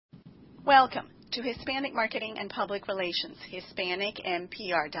Welcome to Hispanic Marketing and Public Relations,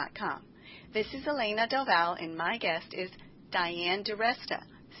 HispanicMPR.com. This is Elena Del Val, and my guest is Diane DiResta,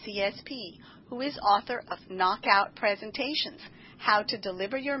 CSP, who is author of Knockout Presentations, How to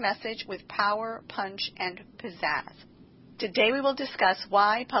Deliver Your Message with Power, Punch, and Pizzazz. Today we will discuss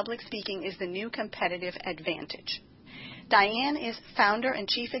why public speaking is the new competitive advantage. Diane is founder and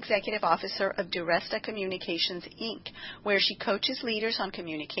chief executive officer of DiResta Communications, Inc., where she coaches leaders on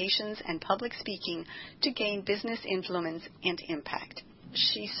communications and public speaking to gain business influence and impact.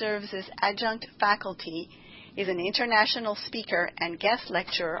 She serves as adjunct faculty, is an international speaker, and guest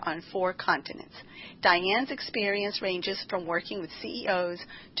lecturer on 4 continents. Diane's experience ranges from working with CEOs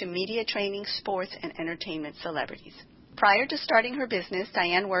to media training, sports, and entertainment celebrities. Prior to starting her business,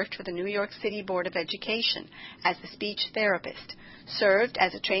 Diane worked for the New York City Board of Education as a speech therapist, served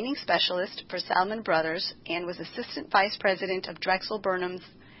as a training specialist for Salmon Brothers, and was assistant vice president of Drexel Burnham's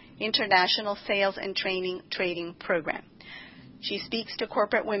International Sales and Training Trading Program. She speaks to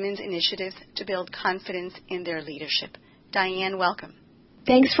corporate women's initiatives to build confidence in their leadership. Diane, welcome.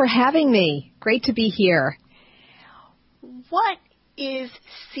 Thanks for having me. Great to be here. What is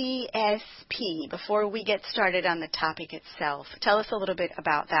CSP? Before we get started on the topic itself, tell us a little bit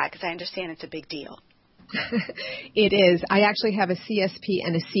about that, because I understand it's a big deal. It is. I actually have a CSP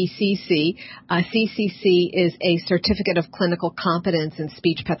and a CCC. CCC is a Certificate of Clinical Competence in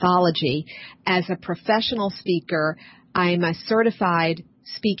Speech Pathology. As a professional speaker, I'm a certified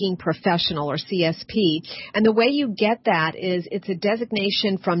speaking professional, or CSP. And the way you get that is it's a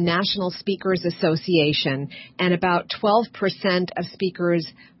designation from National Speakers Association, and about 12% of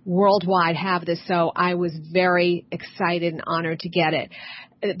speakers worldwide have this, so I was very excited and honored to get it.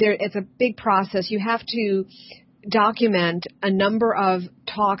 It's a big process. You have to document a number of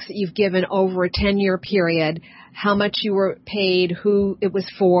talks that you've given over a 10-year period, how much you were paid, who it was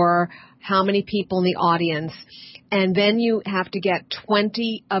for, how many people in the audience. And then you have to get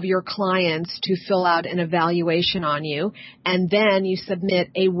 20 of your clients to fill out an evaluation on you. And then you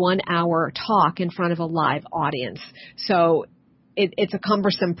submit a 1-hour talk in front of a live audience. So it's a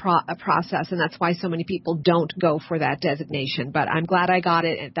cumbersome process, and that's why so many people don't go for that designation. But I'm glad I got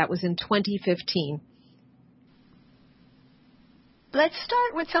it. That was in 2015. Let's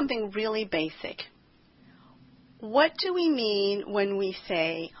start with something really basic. What do we mean when we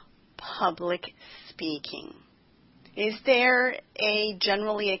say public speaking? Is there a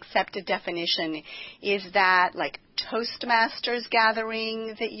generally accepted definition? Is that like Toastmasters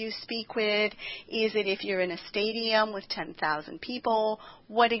gathering that you speak with? Is it if you're in a stadium with 10,000 people?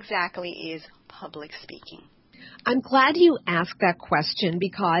 What exactly is public speaking? I'm glad you asked that question,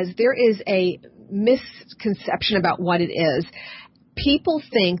 because there is a misconception about what it is. People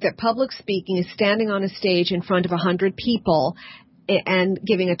think that public speaking is standing on a stage in front of 100 people and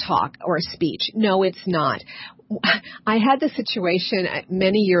giving a talk or a speech. No, it's not. I had this situation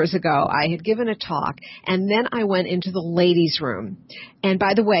many years ago. I had given a talk, and then I went into the ladies' room. And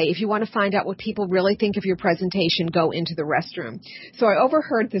by the way, if you want to find out what people really think of your presentation, go into the restroom. So I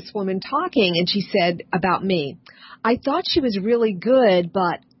overheard this woman talking, and she said about me, "I thought she was really good,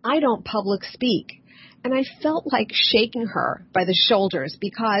 but I don't public speak." And I felt like shaking her by the shoulders,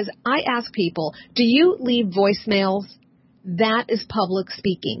 because I ask people, do you leave voicemails? That is public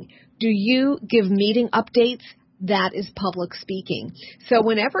speaking. Do you give meeting updates? That is public speaking. So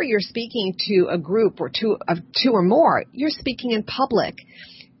whenever you're speaking to a group or two or more, you're speaking in public.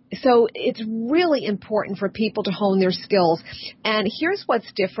 So it's really important for people to hone their skills. And here's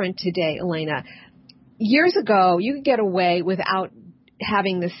what's different today, Elena. Years ago, you could get away without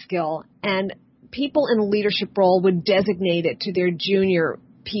having this skill, and people in a leadership role would designate it to their junior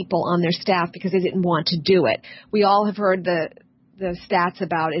people on their staff because they didn't want to do it. We all have heard the stats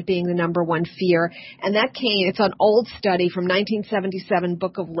about it being the number one fear, and it's an old study from 1977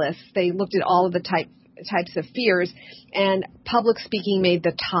 Book of Lists. They looked at all of the types of fears, and public speaking made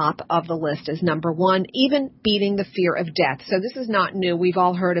the top of the list as number one, even beating the fear of death. So this is not new. We've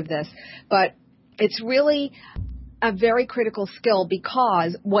all heard of this, but it's really a very critical skill,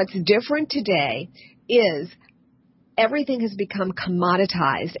 because what's different today is everything has become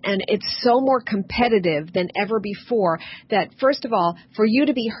commoditized, and it's so more competitive than ever before that, first of all, for you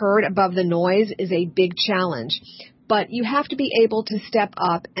to be heard above the noise is a big challenge. But you have to be able to step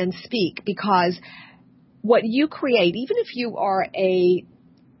up and speak, because what you create, even if you are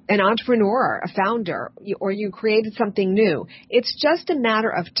an entrepreneur, a founder, or you created something new, it's just a matter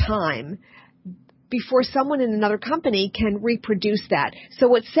of time before someone in another company can reproduce that. So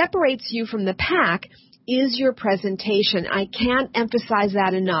what separates you from the pack is your presentation. I can't emphasize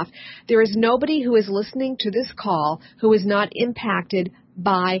that enough. There is nobody who is listening to this call who is not impacted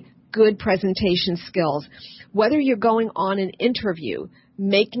by good presentation skills. Whether you're going on an interview,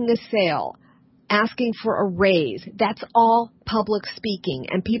 making a sale, asking for a raise, that's all public speaking,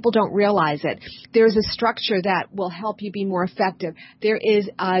 and people don't realize it. There's a structure that will help you be more effective. There is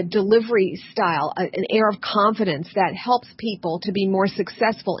a delivery style, an air of confidence that helps people to be more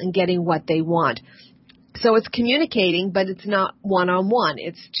successful in getting what they want. So it's communicating, but it's not one-on-one.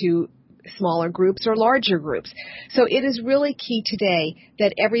 It's to smaller groups or larger groups. So it is really key today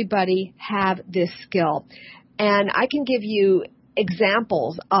that everybody have this skill. And I can give you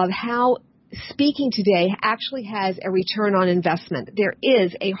examples of how speaking today actually has a return on investment. There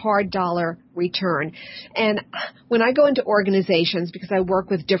is a hard dollar return. And when I go into organizations, because I work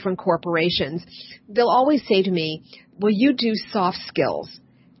with different corporations, they'll always say to me, well, you do soft skills.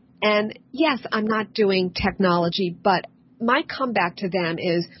 And yes, I'm not doing technology, but my comeback to them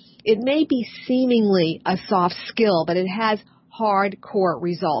is it may be seemingly a soft skill, but it has hardcore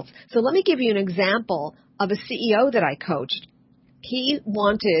results. So let me give you an example of a CEO that I coached. He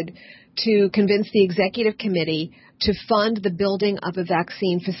wanted to convince the executive committee to fund the building of a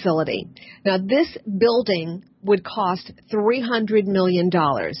vaccine facility. Now, this building would cost $300 million.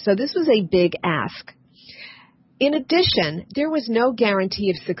 So this was a big ask. In addition, there was no guarantee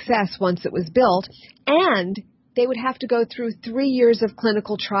of success once it was built, and they would have to go through 3 years of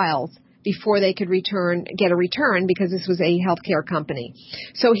clinical trials before they could get a return, because this was a healthcare company.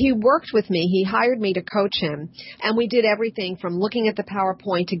 So he worked with me. He hired me to coach him, and we did everything from looking at the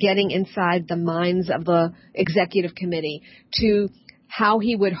PowerPoint to getting inside the minds of the executive committee to how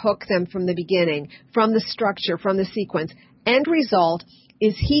he would hook them from the beginning, from the structure, from the sequence. End result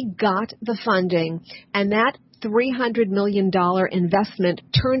is he got the funding, and that $300 million investment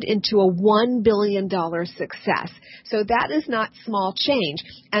turned into a $1 billion success. So that is not small change,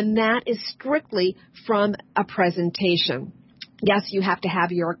 and that is strictly from a presentation. Yes, you have to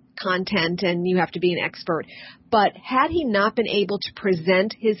have your content and you have to be an expert, but had he not been able to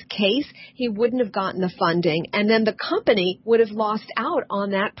present his case, he wouldn't have gotten the funding, and then the company would have lost out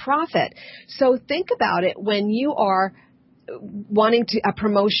on that profit. So think about it when you are wanting a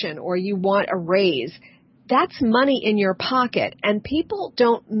promotion or you want a raise. That's money in your pocket, and people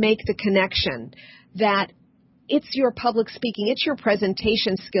don't make the connection that it's your public speaking, it's your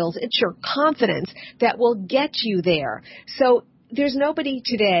presentation skills, it's your confidence that will get you there. So there's nobody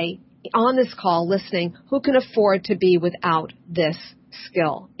today on this call listening who can afford to be without this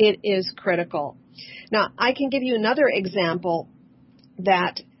skill. It is critical. Now, I can give you another example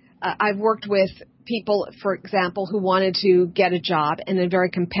that I've worked with people, for example, who wanted to get a job in a very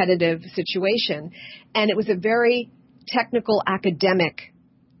competitive situation, and it was a very technical, academic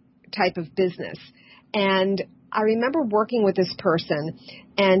type of business. And I remember working with this person,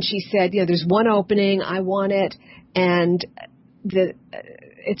 and she said, there's one opening, I want it, and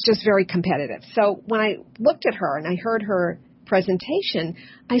it's just very competitive. So when I looked at her and I heard her presentation,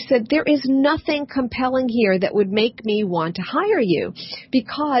 I said, there is nothing compelling here that would make me want to hire you,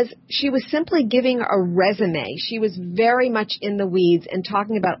 because she was simply giving a resume. She was very much in the weeds and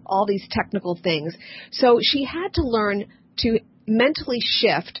talking about all these technical things. So she had to learn to mentally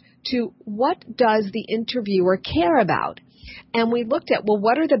shift to what does the interviewer care about? And we looked at,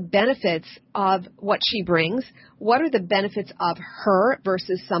 what are the benefits of what she brings? What are the benefits of her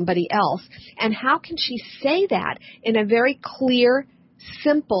versus somebody else? And how can she say that in a very clear,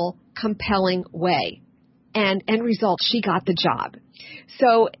 simple, compelling way? And end result, she got the job.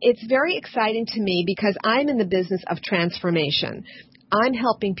 So it's very exciting to me because I'm in the business of transformation. I'm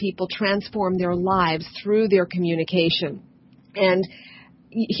helping people transform their lives through their communication. And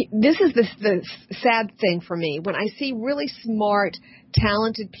this is the sad thing for me. When I see really smart,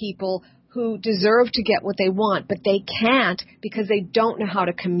 talented people who deserve to get what they want, but they can't because they don't know how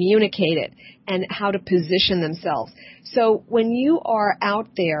to communicate it and how to position themselves. So when you are out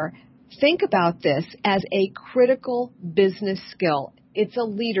there, think about this as a critical business skill. It's a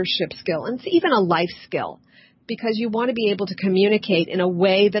leadership skill, and it's even a life skill, because you want to be able to communicate in a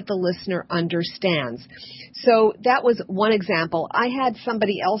way that the listener understands. So that was one example. I had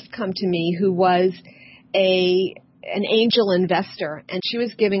somebody else come to me who was an angel investor, and she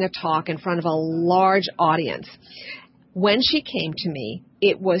was giving a talk in front of a large audience. When she came to me,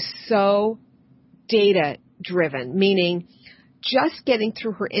 it was so data-driven, meaning just getting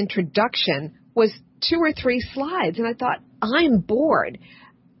through her introduction was 2 or 3 slides, and I thought, I'm bored.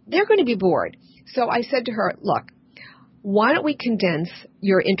 They're going to be bored. So I said to her, look, why don't we condense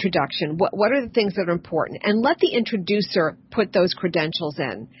your introduction? What are the things that are important? And let the introducer put those credentials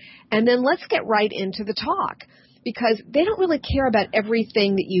in. And then let's get right into the talk, because they don't really care about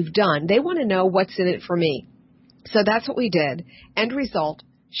everything that you've done. They want to know what's in it for me. So that's what we did. End result,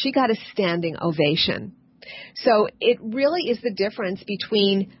 she got a standing ovation. So it really is the difference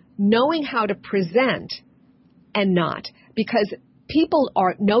between knowing how to present and not, because people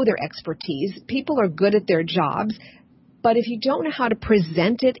know their expertise. People are good at their jobs. But if you don't know how to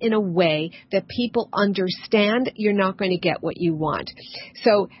present it in a way that people understand, you're not going to get what you want.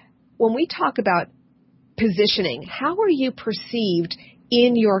 So when we talk about positioning, how are you perceived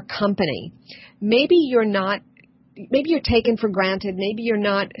in your company? Maybe you're taken for granted. Maybe you're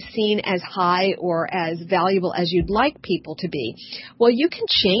not seen as high or as valuable as you'd like people to be. Well, you can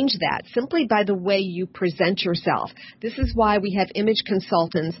change that simply by the way you present yourself. This is why we have image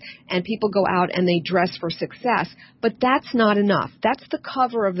consultants and people go out and they dress for success. But that's not enough. That's the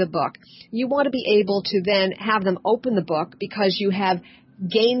cover of the book. You want to be able to then have them open the book because you have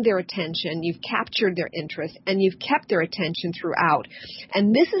gained their attention, you've captured their interest, and you've kept their attention throughout.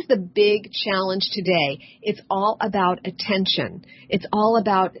 And this is the big challenge today. It's all about attention. It's all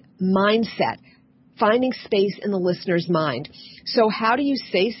about mindset, finding space in the listener's mind. So how do you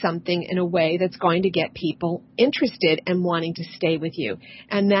say something in a way that's going to get people interested and wanting to stay with you?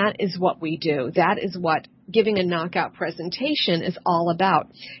 And that is what we do. That is what giving a knockout presentation is all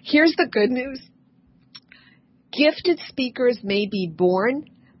about. Here's the good news. Gifted speakers may be born,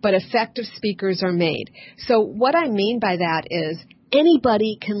 but effective speakers are made. So what I mean by that is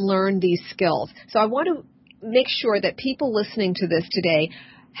anybody can learn these skills. So I want to make sure that people listening to this today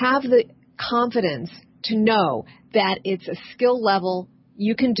have the confidence to know that it's a skill level.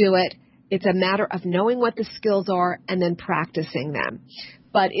 You can do it. It's a matter of knowing what the skills are and then practicing them.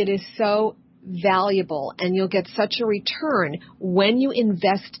 But it is so valuable, and you'll get such a return when you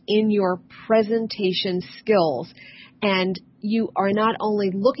invest in your presentation skills, and you are not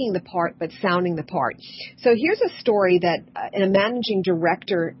only looking the part but sounding the part. So here's a story that a managing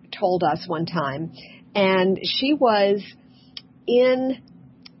director told us one time, and she was in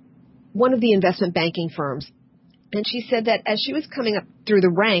one of the investment banking firms. And she said that as she was coming up through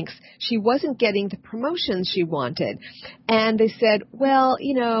the ranks, she wasn't getting the promotions she wanted. And they said, well,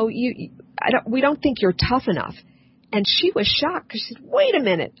 we don't think you're tough enough. And she was shocked because she said, wait a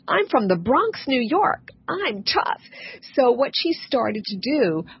minute, I'm from the Bronx, New York. I'm tough. So what she started to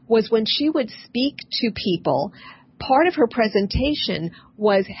do was when she would speak to people, part of her presentation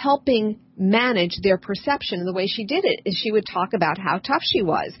was helping manage their perception. And the way she did it is she would talk about how tough she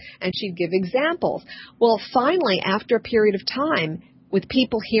was, and she'd give examples. Well, finally, after a period of time, with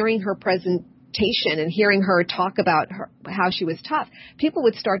people hearing her presentation and hearing her talk about how she was tough, people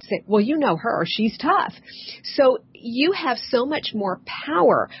would start to say, well, you know her, she's tough. So you have so much more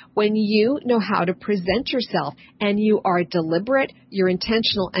power when you know how to present yourself, and you are deliberate, you're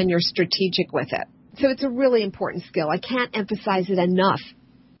intentional, and you're strategic with it. So it's a really important skill. I can't emphasize it enough.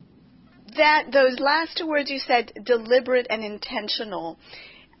 Those last two words you said, deliberate and intentional.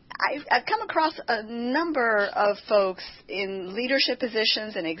 I've come across a number of folks in leadership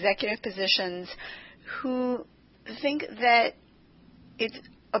positions and executive positions who think that it's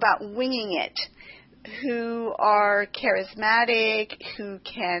about winging it, who are charismatic, who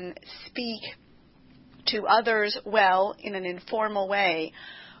can speak to others well in an informal way.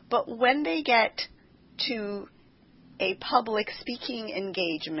 But when they get to a public speaking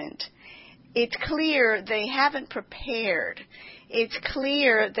engagement, it's clear they haven't prepared. It's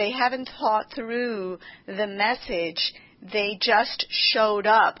clear they haven't thought through the message. They just showed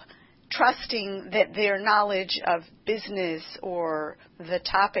up trusting that their knowledge of business or the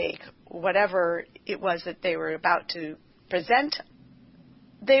topic, whatever it was that they were about to present,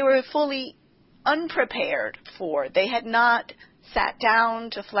 they were fully unprepared for. They had not sat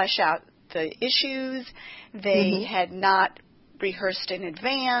down to flesh out the issues. They had not rehearsed in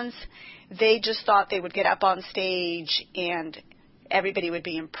advance. They just thought they would get up on stage and everybody would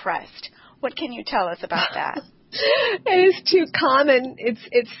be impressed. What can you tell us about that? It is too common.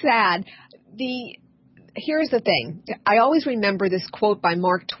 It's sad. Here's the thing. I always remember this quote by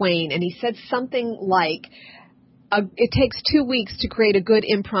Mark Twain, and he said something like, it takes 2 weeks to create a good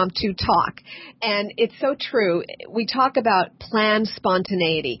impromptu talk. And it's so true. We talk about planned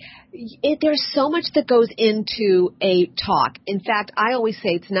spontaneity. There's so much that goes into a talk. In fact, I always say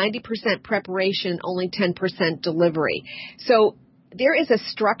it's 90% preparation, only 10% delivery. So there is a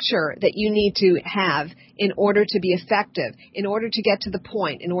structure that you need to have in order to be effective, in order to get to the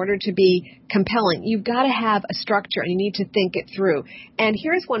point, in order to be compelling. You've got to have a structure, and you need to think it through. And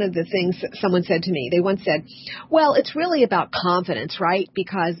here's one of the things that someone said to me. They once said, well, it's really about confidence, right?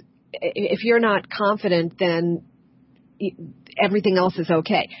 Because if you're not confident, then everything else is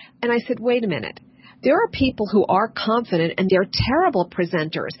okay. And I said, wait a minute. There are people who are confident and they're terrible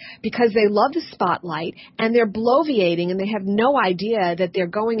presenters because they love the spotlight and they're bloviating and they have no idea that they're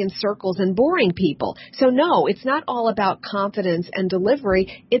going in circles and boring people. So no, it's not all about confidence and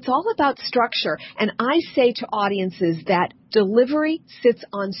delivery. It's all about structure. And I say to audiences that delivery sits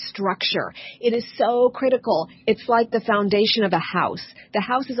on structure. It is so critical. It's like the foundation of a house. The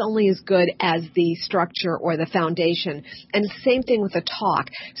house is only as good as the structure or the foundation. And same thing with a talk.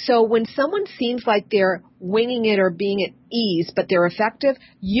 So when someone seems like they're winging it or being at ease, but they're effective,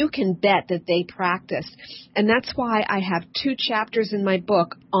 you can bet that they practiced. And that's why I have 2 chapters in my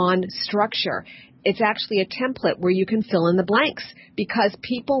book on structure. It's actually a template where you can fill in the blanks because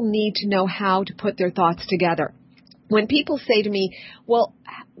people need to know how to put their thoughts together. When people say to me, well,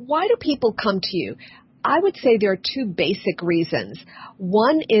 why do people come to you? I would say there are 2 basic reasons.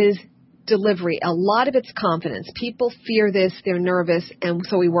 One is delivery. A lot of it's confidence. People fear this, they're nervous, and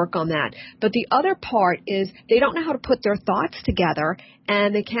so we work on that. But the other part is they don't know how to put their thoughts together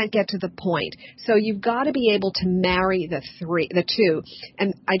and they can't get to the point. So you've got to be able to marry the 2.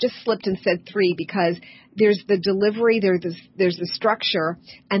 And I just slipped and said 3 because there's the delivery, there's the structure,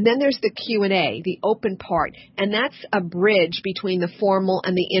 and then there's the Q&A, the open part. And that's a bridge between the formal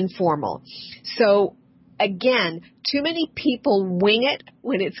and the informal. So again, too many people wing it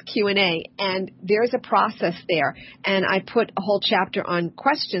when it's Q&A, and there's a process there. And I put a whole chapter on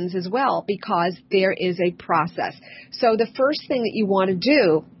questions as well because there is a process. So the first thing that you want to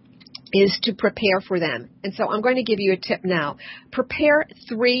do is to prepare for them. And so I'm going to give you a tip now. Prepare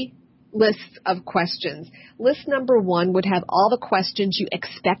 3 lists of questions. List number 1 would have all the questions you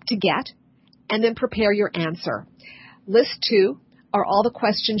expect to get, and then prepare your answer. List 2 are all the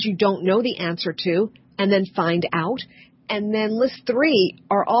questions you don't know the answer to, and then find out. And then list 3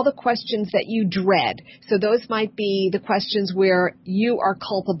 are all the questions that you dread. So those might be the questions where you are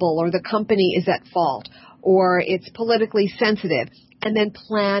culpable or the company is at fault or it's politically sensitive. And then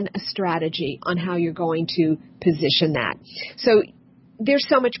plan a strategy on how you're going to position that. So there's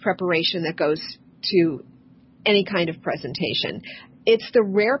so much preparation that goes to any kind of presentation. It's the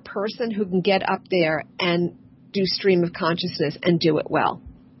rare person who can get up there and do stream of consciousness and do it well.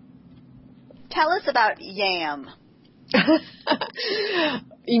 Tell us about yam.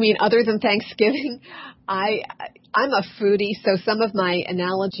 You mean other than Thanksgiving? I'm a foodie, so some of my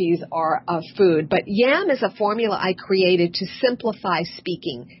analogies are of food. But yam is a formula I created to simplify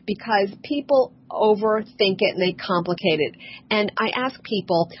speaking because people overthink it and they complicate it. And I ask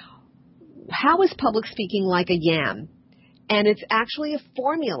people, how is public speaking like a yam? And it's actually a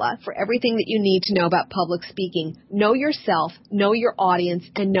formula for everything that you need to know about public speaking. Know yourself, know your audience,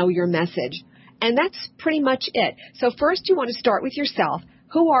 and know your message. And that's pretty much it. So first you want to start with yourself.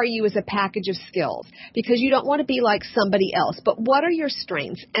 Who are you as a package of skills? Because you don't want to be like somebody else. But what are your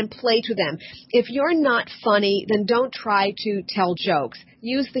strengths? And play to them. If you're not funny, then don't try to tell jokes.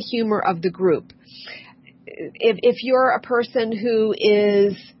 Use the humor of the group. If you're a person who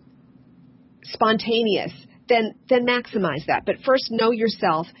is spontaneous, then maximize that. But first, know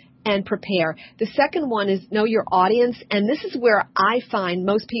yourself and prepare. The second one is know your audience, and this is where I find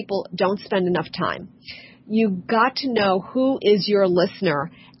most people don't spend enough time. You've got to know who is your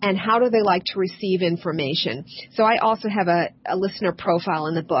listener and how do they like to receive information. So I also have a listener profile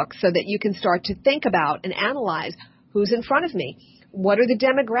in the book so that you can start to think about and analyze who's in front of me. What are the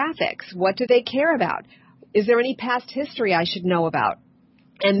demographics? What do they care about? Is there any past history I should know about?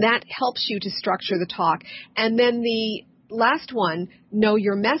 And that helps you to structure the talk. And then the last one, know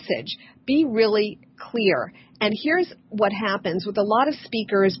your message. Be really clear. And here's what happens with a lot of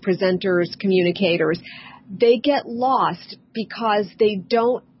speakers, presenters, communicators. They get lost because they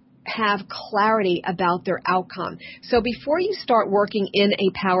don't have clarity about their outcome. So before you start working in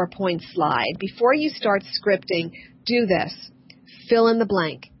a PowerPoint slide, before you start scripting, do this. Fill in the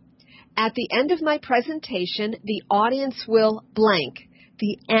blank. At the end of my presentation, the audience will blank.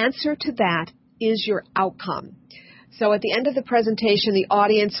 The answer to that is your outcome. So at the end of the presentation, the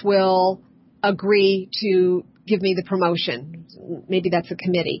audience will agree to give me the promotion. Maybe that's a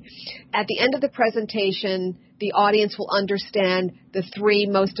committee. At the end of the presentation, the audience will understand the 3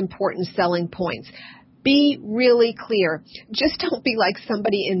 most important selling points. Be really clear. Just don't be like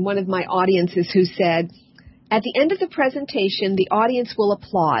somebody in one of my audiences who said, at the end of the presentation, the audience will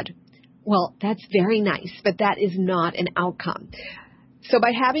applaud. Well, that's very nice, but that is not an outcome. So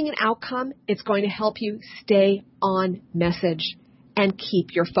by having an outcome, it's going to help you stay on message and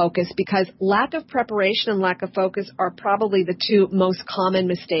keep your focus, because lack of preparation and lack of focus are probably the 2 most common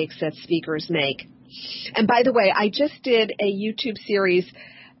mistakes that speakers make. And by the way, I just did a YouTube series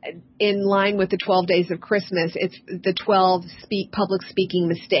in line with the 12 Days of Christmas, it's the 12 public speaking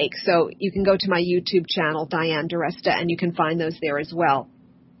mistakes. So you can go to my YouTube channel, Diane DiResta, and you can find those there as well.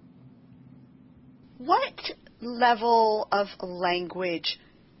 What level of language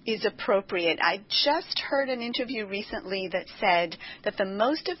is appropriate? I just heard an interview recently that said that the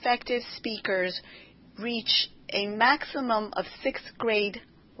most effective speakers reach a maximum of 6th grade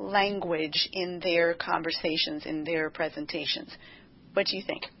language in their conversations, in their presentations. What do you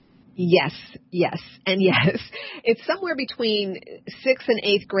think? Yes, and yes. It's somewhere between 6th and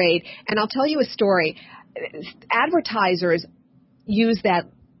 8th grade. And I'll tell you a story. Advertisers use that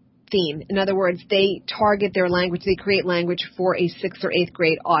theme. In other words, they target their language, they create language for a 6th or 8th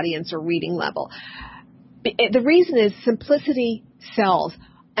grade audience or reading level. The reason is simplicity sells,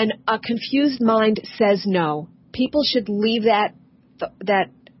 and a confused mind says no. People should leave that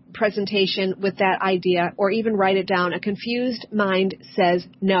presentation with that idea, or even write it down. A confused mind says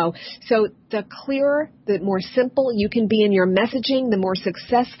no. So the clearer, the more simple you can be in your messaging, the more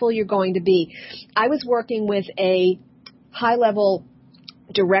successful you're going to be. I was working with a high-level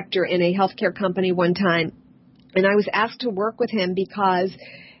director in a healthcare company one time, and I was asked to work with him because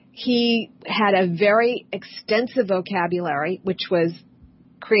he had a very extensive vocabulary, which was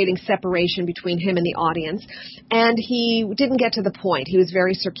creating separation between him and the audience, and he didn't get to the point. He was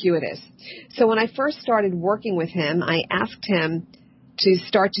very circuitous. So when I first started working with him, I asked him to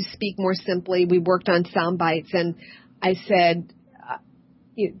start to speak more simply. We worked on sound bites, and I said,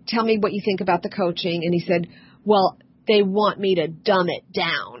 tell me what you think about the coaching. And he said, well, they want me to dumb it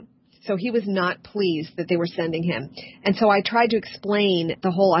down. So he was not pleased that they were sending him. And so I tried to explain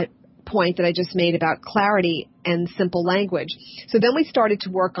the whole point that I just made about clarity and simple language. So then we started to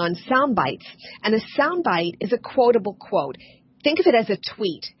work on sound bites. And a sound bite is a quotable quote. Think of it as a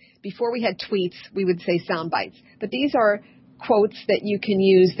tweet. Before we had tweets, we would say sound bites. But these are quotes that you can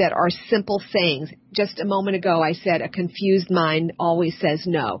use that are simple sayings. Just a moment ago, I said, a confused mind always says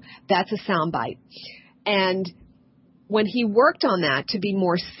no. That's a sound bite. And when he worked on that to be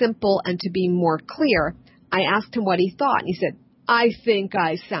more simple and to be more clear, I asked him what he thought. And he said, I think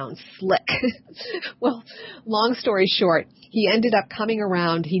I sound slick. Well, long story short, he ended up coming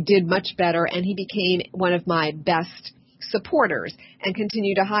around. He did much better, and he became one of my best supporters and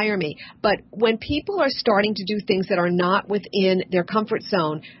continued to hire me. But when people are starting to do things that are not within their comfort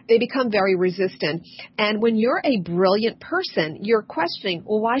zone, they become very resistant. And when you're a brilliant person, you're questioning,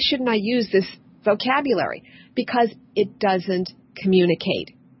 well, why shouldn't I use this vocabulary? Because it doesn't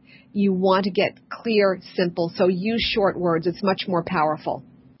communicate. You want to get clear, simple, so use short words. It's much more powerful.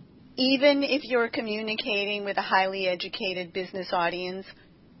 Even if you're communicating with a highly educated business audience,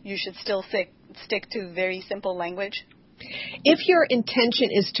 you should still stick to very simple language? If your intention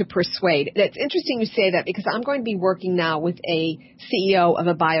is to persuade, it's interesting you say that, because I'm going to be working now with a CEO of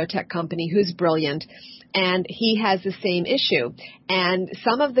a biotech company who's brilliant, and he has the same issue. And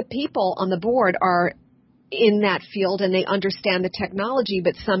some of the people on the board are in that field and they understand the technology,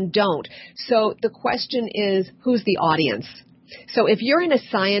 but some don't. So the question is, who's the audience? So if you're in a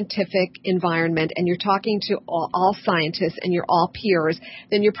scientific environment and you're talking to all scientists and you're all peers,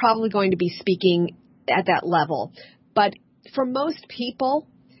 then you're probably going to be speaking at that level. But for most people,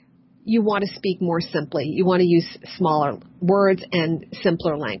 you want to speak more simply. You want to use smaller words and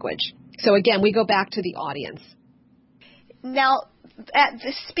simpler language. So again, we go back to the audience. Now,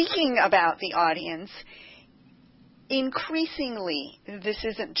 speaking about the audience, increasingly, this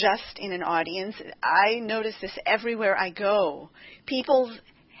isn't just in an audience. I notice this everywhere I go. People's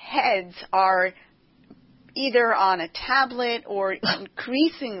heads are either on a tablet or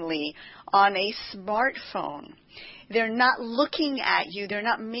increasingly on a smartphone. They're not looking at you. They're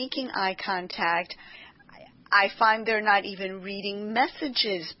not making eye contact. I find they're not even reading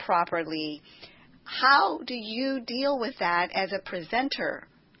messages properly. How do you deal with that as a presenter?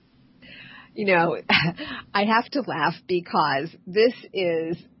 You know, I have to laugh because this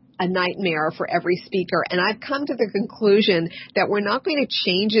is a nightmare for every speaker. And I've come to the conclusion that we're not going to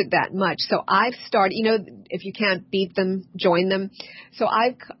change it that much. So I've started, if you can't beat them, join them. So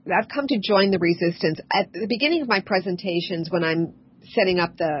I've come to join the resistance. At the beginning of my presentations, when I'm setting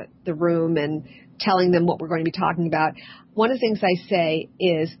up the room and telling them what we're going to be talking about, one of the things I say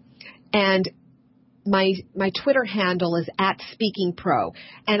is, and my Twitter handle is @SpeakingPro,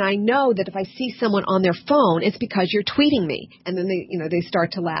 and I know that if I see someone on their phone, it's because you're tweeting me. And then they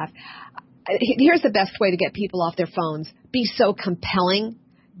start to laugh. Here's the best way to get people off their phones: be so compelling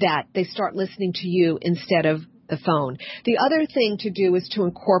that they start listening to you instead of the phone. The other thing to do is to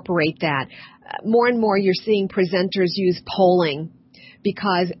incorporate that. More and more, you're seeing presenters use polling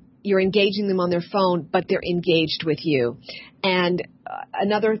because you're engaging them on their phone, but they're engaged with you. And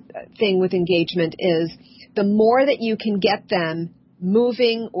another thing with engagement is the more that you can get them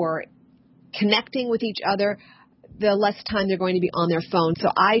moving or connecting with each other, the less time they're going to be on their phone. So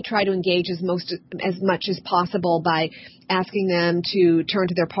I try to engage as much as possible by asking them to turn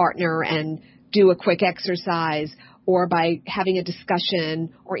to their partner and do a quick exercise, or by having a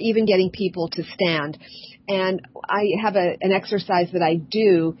discussion, or even getting people to stand. And I have an exercise that I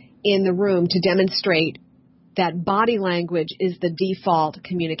do in the room to demonstrate that body language is the default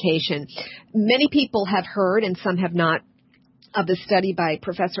communication. Many people have heard, and some have not, of the study by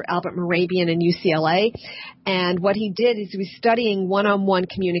Professor Albert Mehrabian in UCLA. And what he did is he was studying one-on-one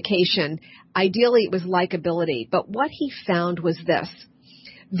communication. Ideally, it was likability. But what he found was this,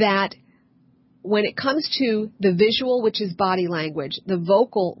 that when it comes to the visual, which is body language, the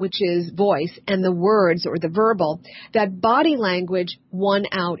vocal, which is voice, and the words or the verbal, that body language won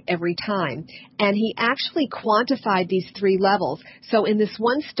out every time. And he actually quantified these three levels. So in this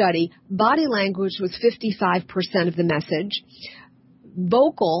one study, body language was 55% of the message.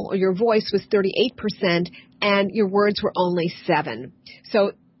 Vocal, or your voice, was 38%, and your words were only 7%.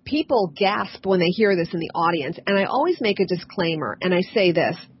 So people gasp when they hear this in the audience. And I always make a disclaimer, and I say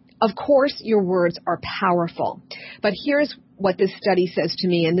this. Of course, your words are powerful, but here's what this study says to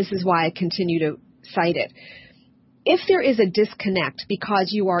me, and this is why I continue to cite it. If there is a disconnect because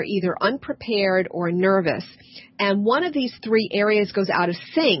you are either unprepared or nervous, and one of these three areas goes out of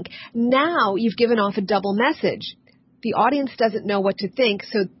sync, now you've given off a double message. The audience doesn't know what to think,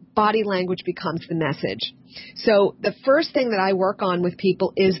 so body language becomes the message. So the first thing that I work on with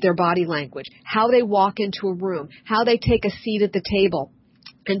people is their body language, how they walk into a room, how they take a seat at the table.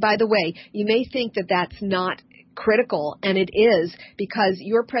 And by the way, you may think that that's not critical, and it is, because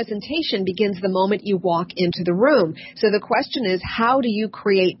your presentation begins the moment you walk into the room. So the question is, how do you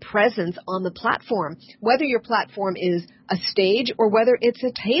create presence on the platform? Whether your platform is a stage or whether it's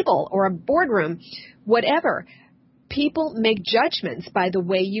a table or a boardroom, whatever. People make judgments by the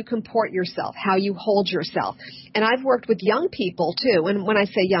way you comport yourself, how you hold yourself. And I've worked with young people too. And when I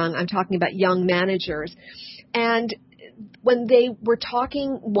say young, I'm talking about young managers. And when they were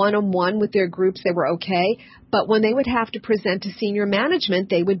talking one-on-one with their groups, they were okay. But when they would have to present to senior management,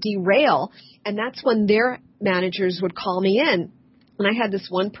 they would derail. And that's when their managers would call me in. And I had this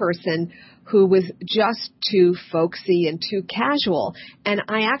one person who was just too folksy and too casual. And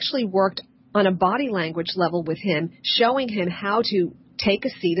I actually worked on a body language level with him, showing him how to take a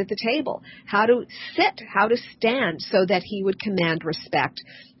seat at the table, how to sit, how to stand so that he would command respect,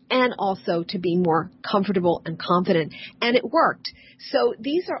 and also to be more comfortable and confident. And it worked. So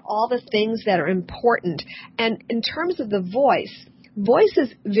these are all the things that are important. And in terms of the voice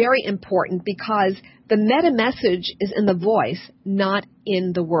is very important because the meta message is in the voice, not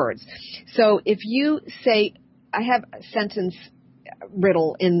in the words. So if you say, I have a sentence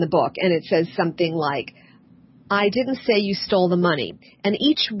riddle in the book, and it says something like, I didn't say you stole the money. And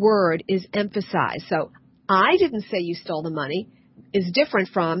each word is emphasized. So I didn't say you stole the money is different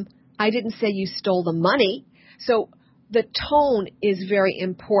from, I didn't say you stole the money. So the tone is very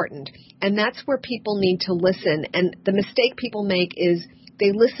important, and that's where people need to listen. And the mistake people make is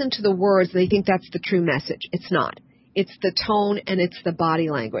they listen to the words and they think that's the true message. It's not. It's the tone and it's the body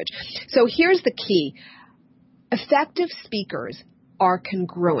language. So here's the key. Effective speakers are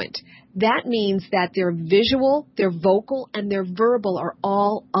congruent. That means that their visual, their vocal, and their verbal are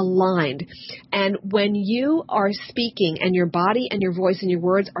all aligned. And when you are speaking and your body and your voice and your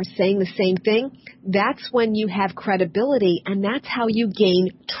words are saying the same thing, that's when you have credibility, and that's how you gain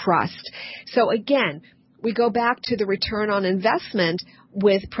trust. So again, we go back to the return on investment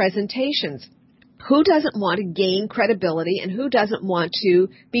with presentations. Who doesn't want to gain credibility, and who doesn't want to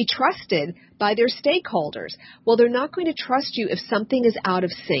be trusted by their stakeholders? Well, they're not going to trust you if something is out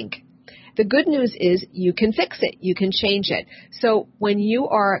of sync. The good news is you can fix it. You can change it. So when you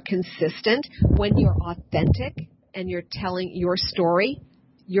are consistent, when you're authentic, and you're telling your story,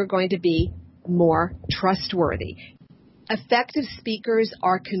 you're going to be more trustworthy. Effective speakers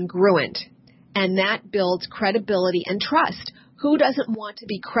are congruent, and that builds credibility and trust. Who doesn't want to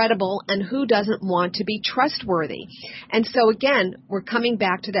be credible, and who doesn't want to be trustworthy? And so again, we're coming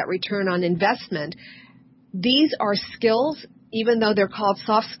back to that return on investment. These are skills, even though they're called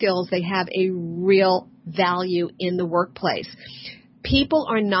soft skills, they have a real value in the workplace. People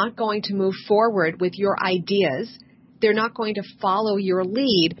are not going to move forward with your ideas. They're not going to follow your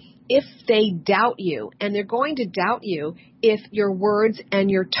lead if they doubt you. And they're going to doubt you if your words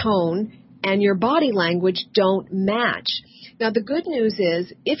and your tone and your body language don't match. Now, the good news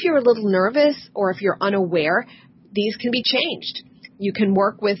is if you're a little nervous or if you're unaware, these can be changed. You can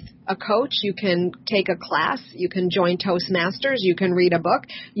work with a coach. You can take a class. You can join Toastmasters. You can read a book.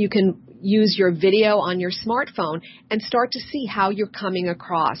 You can use your video on your smartphone and start to see how you're coming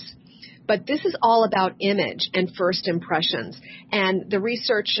across. But this is all about image and first impressions. And the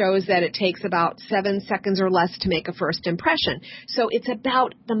research shows that it takes about 7 seconds or less to make a first impression. So it's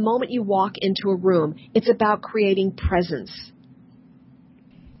about the moment you walk into a room. It's about creating presence.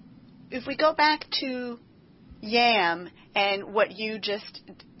 If we go back to YAM and what you just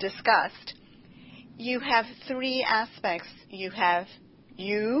discussed, you have 3 aspects. You have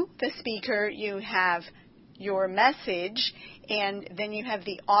you, the speaker, you have your message, and then you have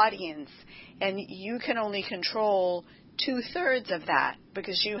the audience. And you can only control 2/3 of that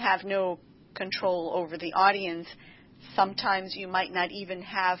because you have no control over the audience. Sometimes you might not even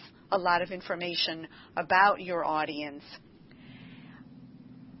have a lot of information about your audience.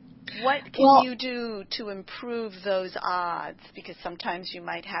 What can you do to improve those odds? Because sometimes you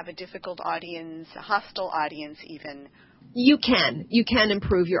might have a difficult audience, a hostile audience even. You can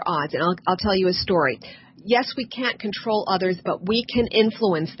improve your odds, and I'll tell you a story. Yes, we can't control others, but we can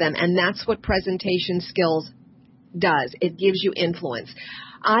influence them, and that's what presentation skills does. It gives you influence.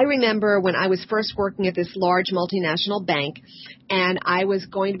 I remember when I was first working at this large multinational bank, and I was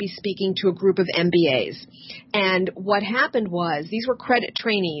going to be speaking to a group of MBAs. And what happened was, these were credit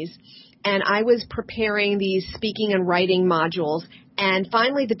trainees, and I was preparing these speaking and writing modules, and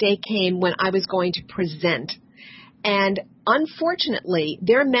finally the day came when I was going to present. And unfortunately,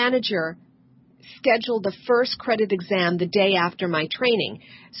 their manager scheduled the first credit exam the day after my training.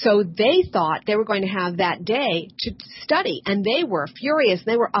 So they thought they were going to have that day to study, and they were furious.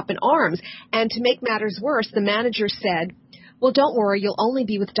 They were up in arms. And to make matters worse, the manager said, well, don't worry, you'll only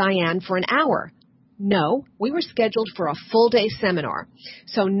be with Diane for an hour. No, we were scheduled for a full-day seminar.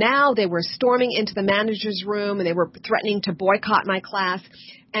 So now they were storming into the manager's room, and they were threatening to boycott my class.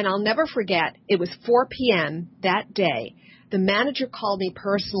 And I'll never forget, it was 4 p.m. that day. The manager called me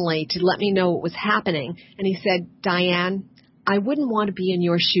personally to let me know what was happening, and he said, Diane, I wouldn't want to be in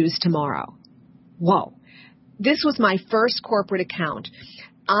your shoes tomorrow. Whoa. This was my first corporate account.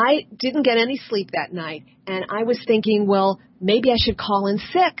 I didn't get any sleep that night, and I was thinking, well, maybe I should call in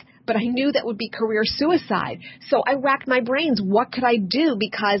sick, but I knew that would be career suicide. So I racked my brains. What could I do?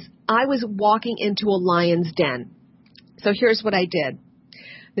 Because I was walking into a lion's den. So here's what I did.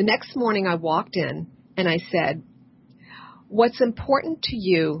 The next morning I walked in, and I said, what's important to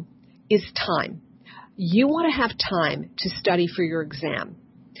you is time. You want to have time to study for your exam.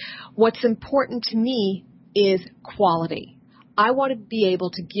 What's important to me is quality. I want to be able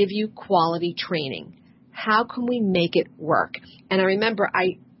to give you quality training. How can we make it work? And I remember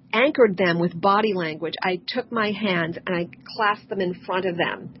I anchored them with body language. I took my hands and I clasped them in front of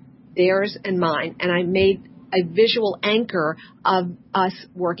them, theirs and mine, and I made a visual anchor of us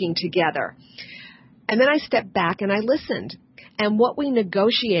working together. And then I stepped back and I listened. And what we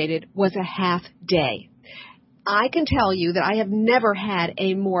negotiated was a half day. I can tell you that I have never had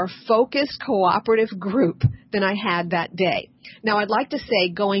a more focused, cooperative group than I had that day. Now, I'd like to say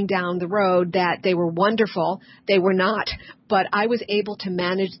going down the road that they were wonderful. They were not, but I was able to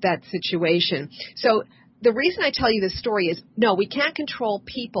manage that situation. So the reason I tell you this story is, no, we can't control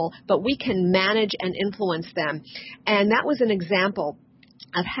people, but we can manage and influence them. And that was an example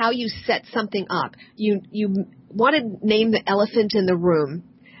of how you set something up. You want to name the elephant in the room.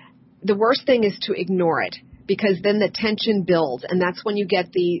 The worst thing is to ignore it, because then the tension builds, and that's when you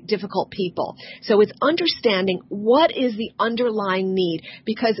get the difficult people. So it's understanding what is the underlying need,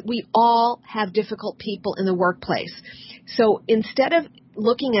 because we all have difficult people in the workplace. So instead of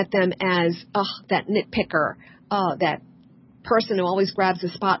looking at them as, that nitpicker, that person who always grabs the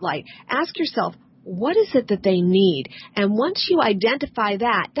spotlight, ask yourself, what is it that they need? And once you identify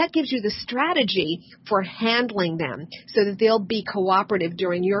that, that gives you the strategy for handling them so that they'll be cooperative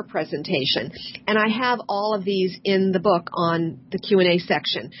during your presentation. And I have all of these in the book on the Q&A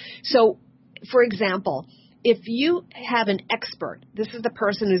section. So, for example, if you have an expert, this is the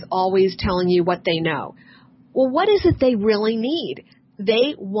person who's always telling you what they know. Well, what is it they really need?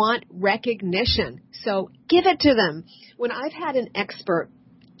 They want recognition. So give it to them. When I've had an expert,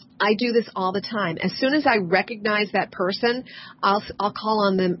 I do this all the time. As soon as I recognize that person, I'll call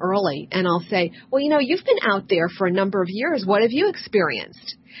on them early and I'll say, well, you've been out there for a number of years. What have you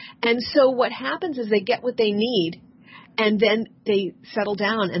experienced? And so what happens is they get what they need, and then they settle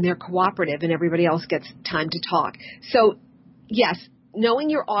down and they're cooperative and everybody else gets time to talk. So yes,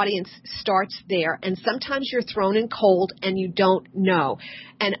 knowing your audience starts there, and sometimes you're thrown in cold and you don't know.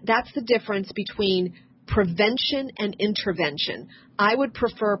 And that's the difference between prevention and intervention. I would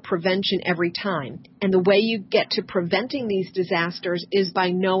prefer prevention every time. And the way you get to preventing these disasters is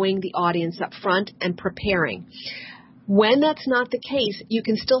by knowing the audience up front and preparing. When that's not the case, you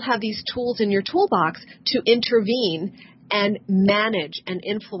can still have these tools in your toolbox to intervene and manage and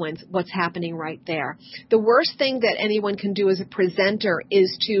influence what's happening right there. The worst thing that anyone can do as a presenter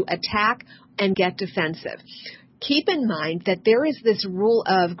is to attack and get defensive. Keep in mind that there is this rule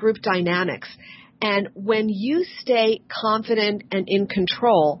of group dynamics. And when you stay confident and in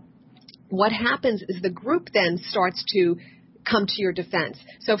control, what happens is the group then starts to come to your defense.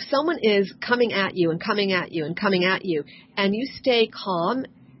 So if someone is coming at you and coming at you and coming at you, and you stay calm,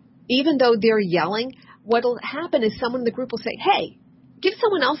 even though they're yelling, what will happen is someone in the group will say, hey, give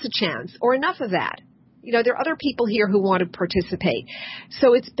someone else a chance, or enough of that. You know, there are other people here who want to participate.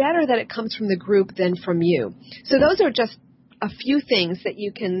 So it's better that it comes from the group than from you. So those are just a few things that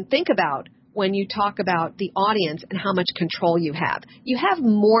you can think about when you talk about the audience and how much control you have. You have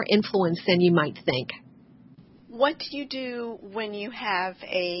more influence than you might think. What do you do when you have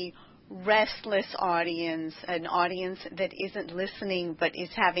a restless audience, an audience that isn't listening but is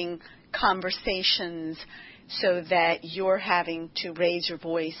having conversations so that you're having to raise your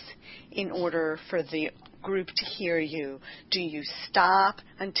voice in order for the group to hear you? Do you stop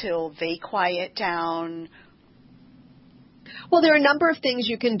until they quiet down? Well, there are a number of things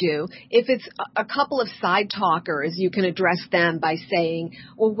you can do. If it's a couple of side talkers, you can address them by saying,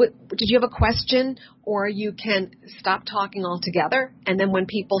 well, did you have a question? Or you can stop talking altogether, and then when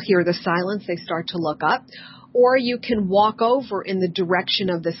people hear the silence, they start to look up. Or you can walk over in the direction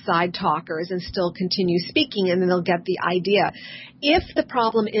of the side talkers and still continue speaking, and then they'll get the idea. If the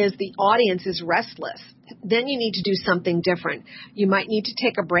problem is the audience is restless, then you need to do something different. You might need to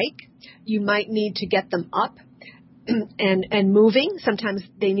take a break. You might need to get them up and moving. Sometimes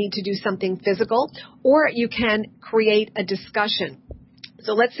they need to do something physical, or you can create a discussion.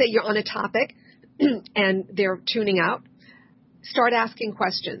 So let's say you're on a topic and they're tuning out. Start asking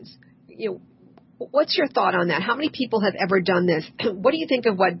questions. What's your thought on that? How many people have ever done this? What do you think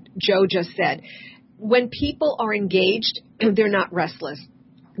of what Joe just said? When people are engaged, they're not restless.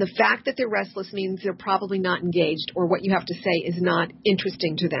 The fact that they're restless means they're probably not engaged, or what you have to say is not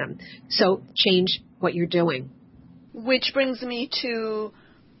interesting to them. So change what you're doing. Which brings me to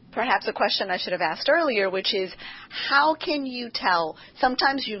perhaps a question I should have asked earlier, which is, how can you tell?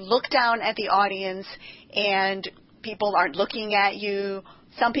 Sometimes you look down at the audience and people aren't looking at you.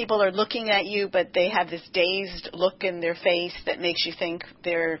 Some people are looking at you, but they have this dazed look in their face that makes you think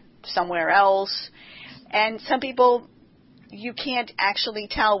they're somewhere else. And some people, you can't actually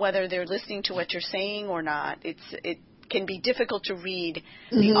tell whether they're listening to what you're saying or not. It can be difficult to read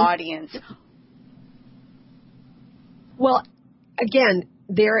the audience. Well, again,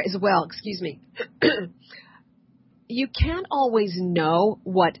 there as well, you can't always know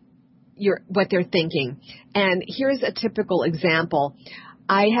what they're thinking. And here's a typical example.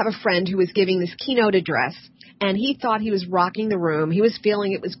 I have a friend who was giving this keynote address, and he thought he was rocking the room. He was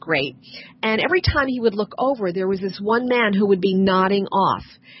feeling it was great. And every time he would look over, there was this one man who would be nodding off.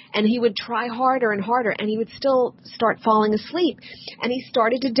 And he would try harder and harder, and he would still start falling asleep. And he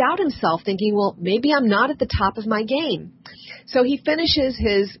started to doubt himself, thinking, well, maybe I'm not at the top of my game. So he finishes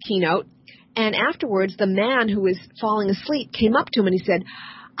his keynote, and afterwards, the man who was falling asleep came up to him and he said,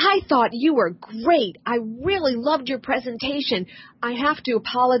 I thought you were great. I really loved your presentation. I have to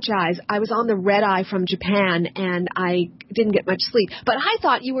apologize. I was on the red eye from Japan, and I didn't get much sleep. But I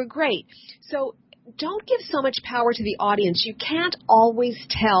thought you were great. So don't give so much power to the audience. You can't always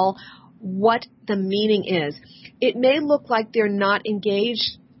tell what the meaning is. It may look like they're not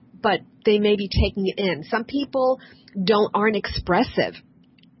engaged, but they may be taking it in. Some people aren't expressive.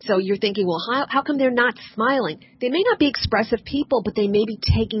 So you're thinking, well, how come they're not smiling? They may not be expressive people, but they may be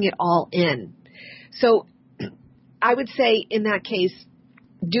taking it all in. So I would say in that case,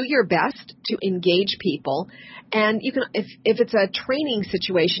 do your best to engage people. And you can, if it's a training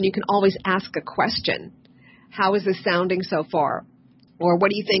situation, you can always ask a question. How is this sounding so far? Or what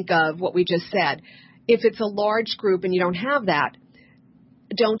do you think of what we just said? If it's a large group and you don't have that,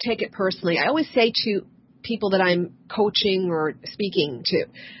 don't take it personally. I always say to people that I'm coaching or speaking to,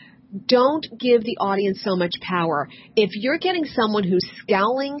 don't give the audience so much power. If you're getting someone who's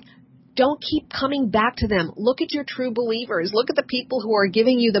scowling, don't keep coming back to them. Look at your true believers. Look at the people who are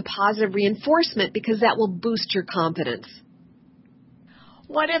giving you the positive reinforcement, because that will boost your confidence.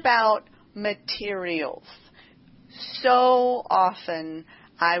 What about materials? So often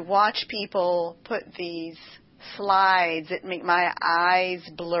I watch people put these slides that make my eyes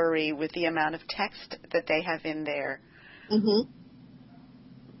blurry with the amount of text that they have in there. Mm-hmm.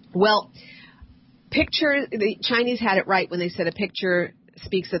 Well, The Chinese had it right when they said a picture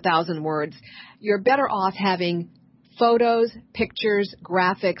speaks 1,000 words. You're better off having photos, pictures,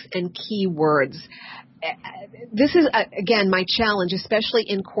 graphics, and keywords. This is, again, my challenge, especially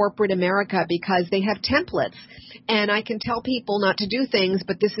in corporate America, because they have templates. And I can tell people not to do things,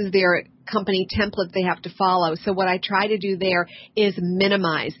 but this is their company template they have to follow. So what I try to do there is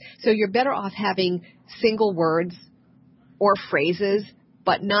minimize. So you're better off having single words or phrases,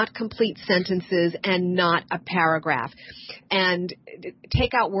 but not complete sentences and not a paragraph. And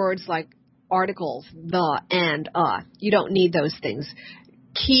take out words like articles, the, and, You don't need those things.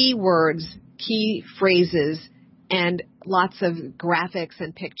 Key words, key phrases, and lots of graphics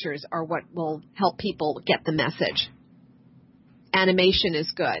and pictures are what will help people get the message. Animation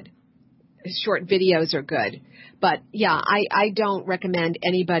is good. Short videos are good. But, yeah, I don't recommend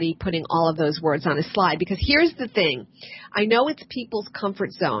anybody putting all of those words on a slide, because here's the thing. I know it's people's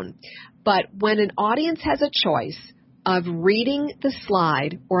comfort zone, but when an audience has a choice of reading the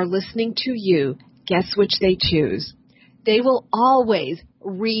slide or listening to you, guess which they choose? They will always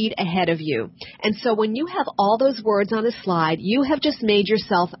read ahead of you. And so when you have all those words on a slide, you have just made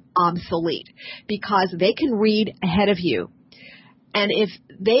yourself obsolete, because they can read ahead of you. And if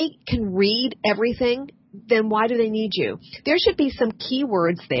they can read everything, then why do they need you? There should be some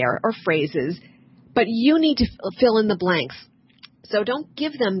keywords there or phrases, but you need to fill in the blanks. So don't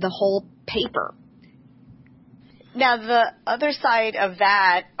give them the whole paper. Now, the other side of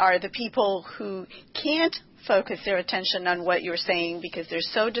that are the people who can't focus their attention on what you're saying because they're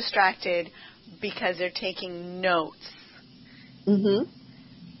so distracted because they're taking notes. Mm-hmm.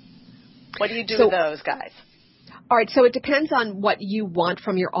 What do you do with those guys? All right, so it depends on what you want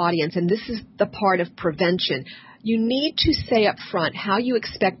from your audience, and this is the part of prevention. You need to say up front how you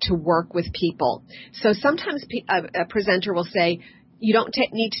expect to work with people. So sometimes a presenter will say, you don't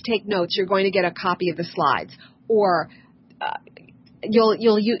need to take notes, you're going to get a copy of the slides. Or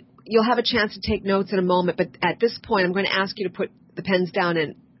you'll have a chance to take notes in a moment, but at this point I'm going to ask you to put the pens down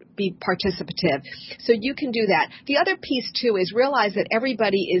and be participative. So you can do that. The other piece, too, is realize that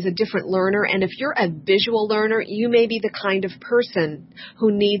everybody is a different learner, and if you're a visual learner, you may be the kind of person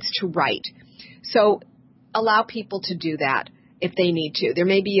who needs to write. So allow people to do that if they need to. There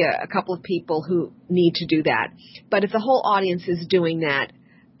may be a couple of people who need to do that. But if the whole audience is doing that,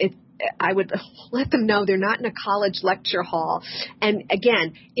 I would let them know they're not in a college lecture hall. And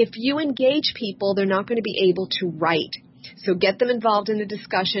again, if you engage people, they're not going to be able to write. So get them involved in a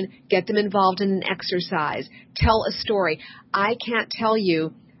discussion, get them involved in an exercise, tell a story. I can't tell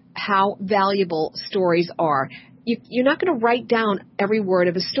you how valuable stories are. You're not going to write down every word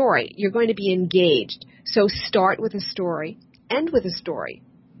of a story. You're going to be engaged. So start with a story, end with a story.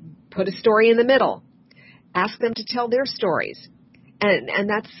 Put a story in the middle. Ask them to tell their stories. And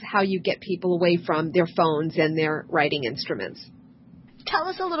that's how you get people away from their phones and their writing instruments. Tell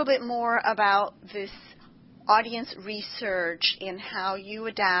us a little bit more about this audience research and how you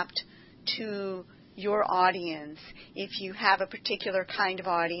adapt to your audience. If you have a particular kind of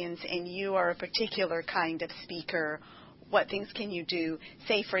audience and you are a particular kind of speaker, what things can you do?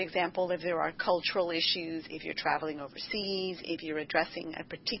 Say, for example, if there are cultural issues, if you're traveling overseas, if you're addressing a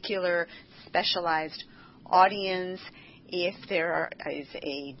particular specialized audience, if there is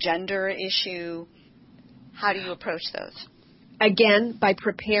a gender issue, how do you approach those? Again, by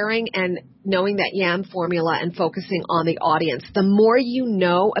preparing and knowing that YAM formula and focusing on the audience. The more you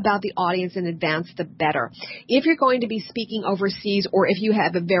know about the audience in advance, the better. If you're going to be speaking overseas or if you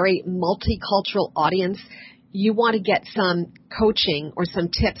have a very multicultural audience, you want to get some coaching or some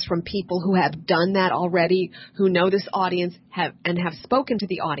tips from people who have done that already, who know this audience have spoken to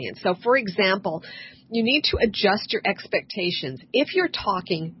the audience. So, for example, you need to adjust your expectations. If you're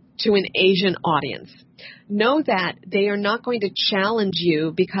talking to an Asian audience, know that they are not going to challenge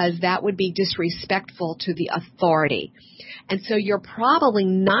you because that would be disrespectful to the authority. And so you're probably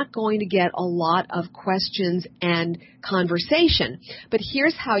not going to get a lot of questions and conversation. But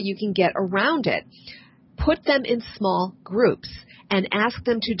here's how you can get around it. Put them in small groups and ask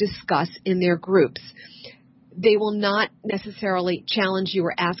them to discuss in their groups. They will not necessarily challenge you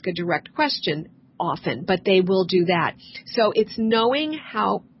or ask a direct question often, but they will do that. So it's knowing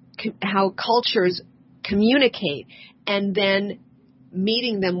how cultures communicate and then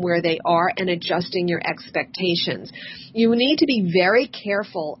meeting them where they are and adjusting your expectations. You need to be very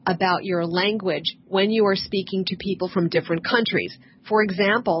careful about your language when you are speaking to people from different countries. For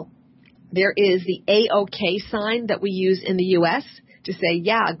example, there is the A-OK sign that we use in the U.S. to say,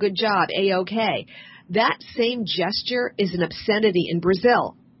 yeah, good job, A-OK. That same gesture is an obscenity in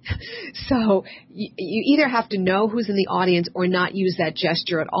Brazil. So you either have to know who's in the audience or not use that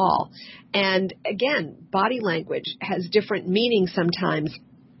gesture at all. And again, body language has different meanings sometimes.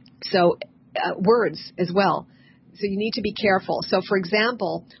 So words as well. So you need to be careful. So for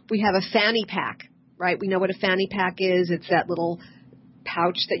example, we have a fanny pack, right? We know what a fanny pack is. It's that little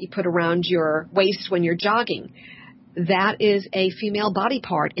pouch that you put around your waist when you're jogging. That is a female body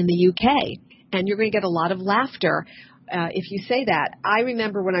part in the UK, and you're going to get a lot of laughter if you say that. I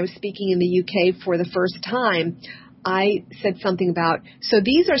remember when I was speaking in the UK for the first time, I said something about, so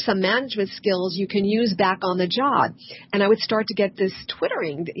these are some management skills you can use back on the job. And I would start to get this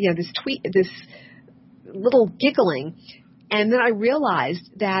twittering, this little giggling. And then I realized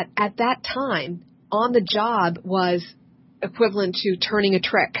that at that time, on the job was equivalent to turning a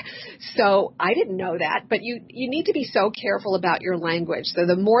trick. So I didn't know that, but you need to be so careful about your language. So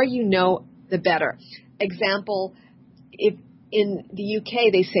the more you know, the better. Example, if in the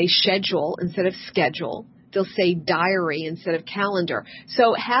UK they say schedule instead of schedule, they'll say diary instead of calendar.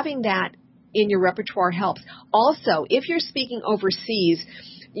 So having that in your repertoire helps. Also, if you're speaking overseas,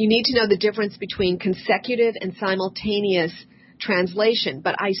 you need to know the difference between consecutive and simultaneous translation.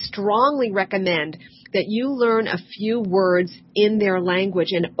 But I strongly recommend that you learn a few words in their language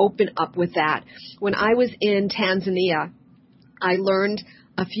and open up with that. When I was in Tanzania, I learned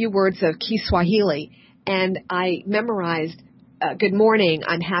a few words of Kiswahili, and I memorized, good morning,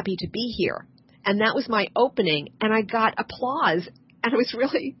 I'm happy to be here. And that was my opening, and I got applause, and I was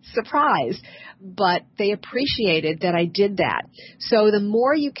really surprised. But they appreciated that I did that. So the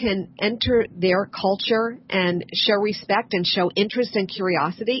more you can enter their culture and show respect and show interest and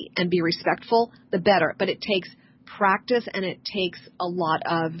curiosity and be respectful, the better. But it takes practice, and it takes a lot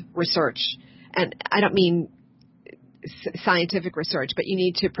of research. And I don't mean scientific research, but you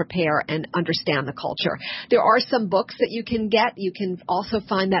need to prepare and understand the culture. There are some books that you can get. You can also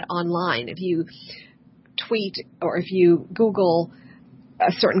find that online. If you tweet or if you Google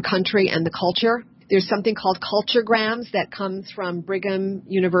a certain country and the culture, there's something called Culturegrams that comes from Brigham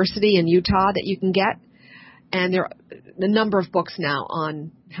University in Utah that you can get. And there are a number of books now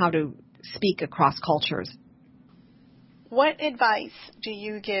on how to speak across cultures. What advice do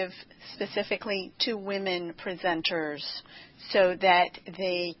you give specifically to women presenters so that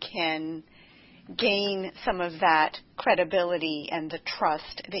they can gain some of that credibility and the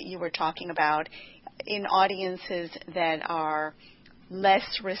trust that you were talking about in audiences that are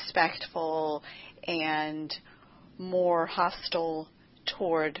less respectful and more hostile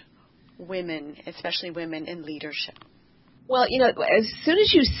toward women, especially women in leadership? Well, as soon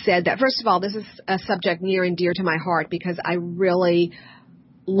as you said that, first of all, this is a subject near and dear to my heart because I really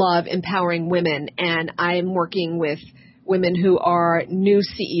love empowering women, and I'm working with women who are new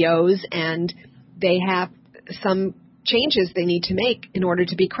CEOs, and they have some changes they need to make in order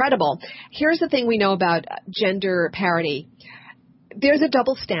to be credible. Here's the thing we know about gender parity. There's a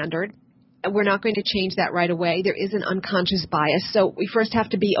double standard. We're not going to change that right away. There is an unconscious bias, so we first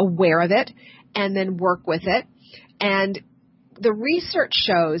have to be aware of it and then work with it. And the research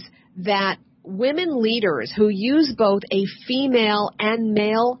shows that women leaders who use both a female and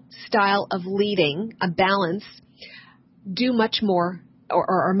male style of leading, a balance, do much more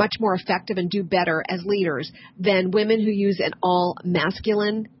or are much more effective and do better as leaders than women who use an all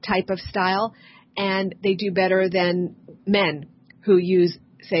masculine type of style, and they do better than men who use,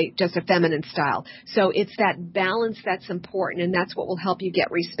 say, just a feminine style. So it's that balance that's important, and that's what will help you get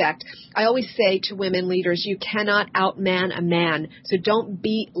respect. I always say to women leaders, you cannot outman a man. So don't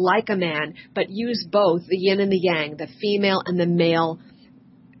be like a man, but use both the yin and the yang, the female and the male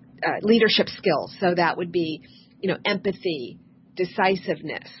leadership skills. So that would be, empathy,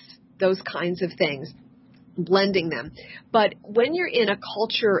 decisiveness, those kinds of things. Blending them. But when you're in a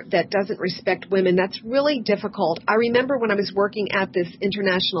culture that doesn't respect women, that's really difficult. I remember when I was working at this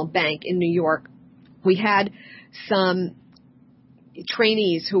international bank in New York, we had some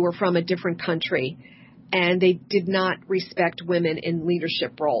trainees who were from a different country, and they did not respect women in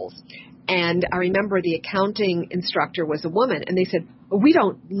leadership roles. And I remember the accounting instructor was a woman, and they said, we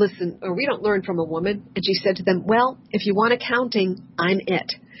don't listen or we don't learn from a woman. And she said to them, well, if you want accounting, I'm it.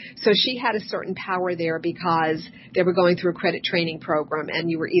 So she had a certain power there because they were going through a credit training program, and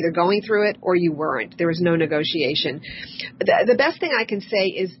you were either going through it or you weren't. There was no negotiation. The best thing I can say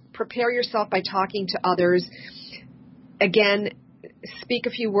is prepare yourself by talking to others. Again, speak a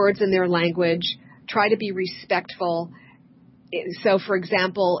few words in their language. Try to be respectful. So, for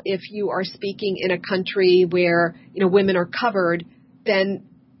example, if you are speaking in a country where, women are covered, then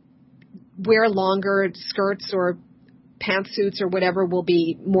wear longer skirts or pantsuits or whatever will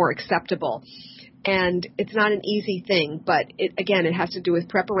be more acceptable. And it's not an easy thing, but it has to do with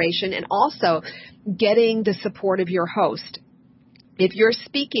preparation and also getting the support of your host. If you're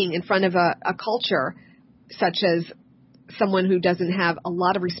speaking in front of a culture such as someone who doesn't have a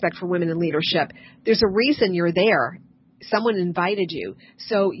lot of respect for women in leadership, there's a reason you're there. Someone invited you.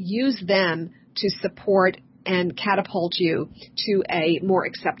 So use them to support and catapult you to a more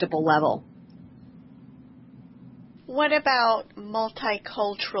acceptable level. What about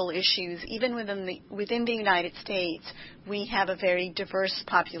multicultural issues? Even within the United States, we have a very diverse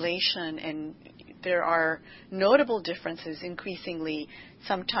population, and there are notable differences increasingly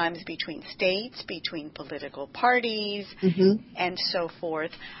sometimes between states, between political parties, and so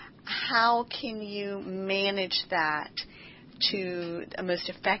forth. How can you manage that to a most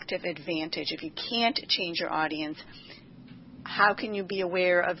effective advantage? If you can't change your audience, how can you be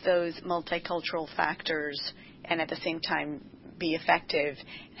aware of those multicultural factors and at the same time be effective,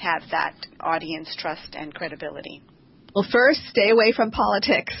 have that audience trust and credibility? Well, first, stay away from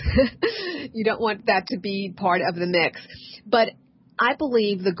politics. You don't want that to be part of the mix. But I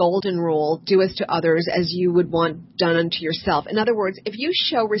believe the golden rule, do as to others as you would want done unto yourself. In other words, if you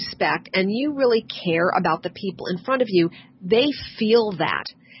show respect and you really care about the people in front of you, they feel that.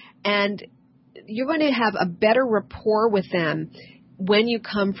 And you're going to have a better rapport with them when you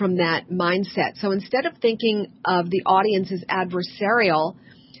come from that mindset. So instead of thinking of the audience as adversarial,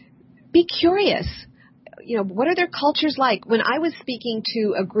 be curious. What are their cultures like? When I was speaking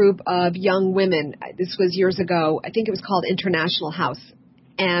to a group of young women, this was years ago, I think it was called International House,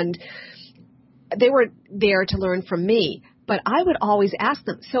 and they were there to learn from me, but I would always ask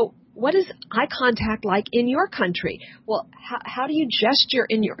them, so what is eye contact like in your country? Well, how do you gesture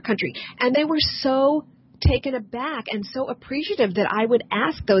in your country? And they were so taken aback and so appreciative that I would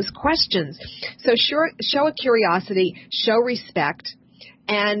ask those questions. So show a curiosity, show respect.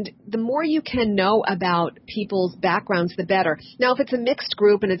 And the more you can know about people's backgrounds, the better. Now, if it's a mixed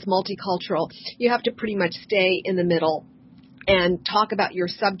group and it's multicultural, you have to pretty much stay in the middle and talk about your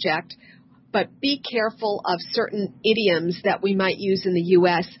subject, but be careful of certain idioms that we might use in the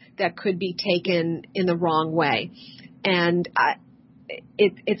U.S. that could be taken in the wrong way. And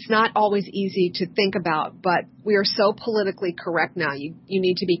it's not always easy to think about, but we are so politically correct now. You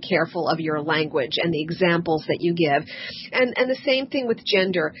need to be careful of your language and the examples that you give. And the same thing with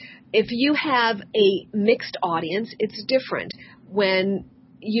gender. If you have a mixed audience, it's different. When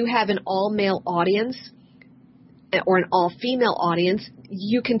you have an all-male audience or an all-female audience,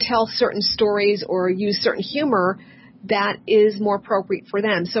 you can tell certain stories or use certain humor that is more appropriate for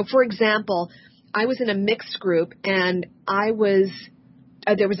them. So, for example, I was in a mixed group, and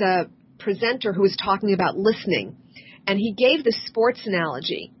there was a presenter who was talking about listening, and he gave the sports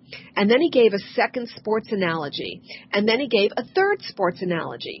analogy, and then he gave a second sports analogy, and then he gave a third sports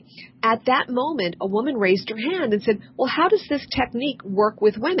analogy. At that moment, a woman raised her hand and said, well, how does this technique work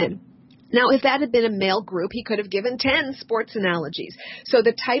with women? Now, if that had been a male group, he could have given 10 sports analogies. So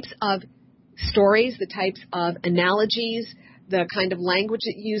the types of stories, the types of analogies, the kind of language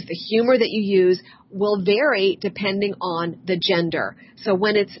that you use, the humor that you use will vary depending on the gender. So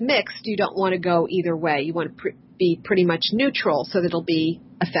when it's mixed, you don't want to go either way. You want to be pretty much neutral so that it'll be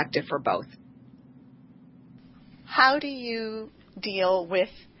effective for both. How do you deal with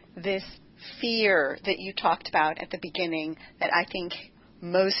this fear that you talked about at the beginning that I think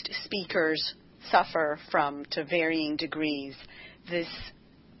most speakers suffer from to varying degrees? This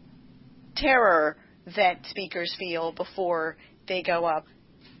terror that speakers feel before they go up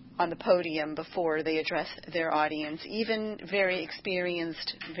on the podium, before they address their audience. Even very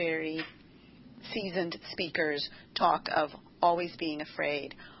experienced, very seasoned speakers talk of always being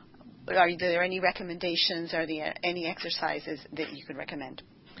afraid. Are there any recommendations? Are there any exercises that you could recommend?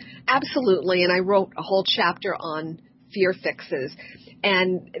 Absolutely, and I wrote a whole chapter on fear fixes.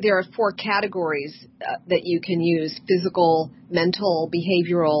 And there are 4 categories that you can use: physical, mental,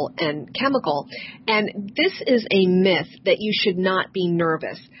 behavioral, and chemical. And this is a myth that you should not be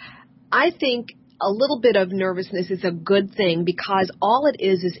nervous. I think a little bit of nervousness is a good thing because all it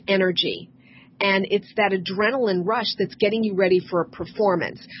is energy. And it's that adrenaline rush that's getting you ready for a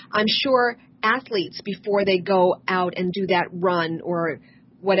performance. I'm sure athletes, before they go out and do that run or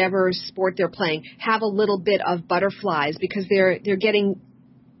whatever sport they're playing, have a little bit of butterflies because they're getting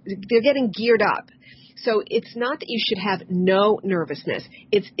geared up. So it's not that you should have no nervousness.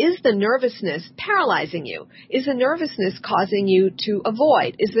 Is the nervousness paralyzing you? Is the nervousness causing you to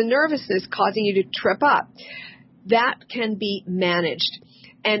avoid? Is the nervousness causing you to trip up? That can be managed.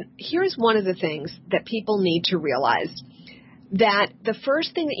 And here's one of the things that people need to realize. that the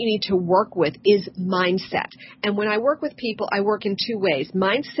first thing that you need to work with is mindset. And when I work with people, I work in two ways,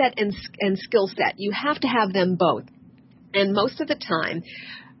 mindset and skill set. You have to have them both. And most of the time,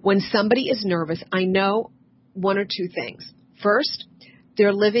 when somebody is nervous, I know one or two things. First,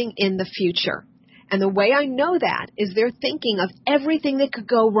 they're living in the future. And the way I know that is they're thinking of everything that could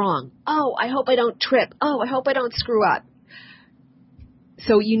go wrong. Oh, I hope I don't trip. Oh, I hope I don't screw up.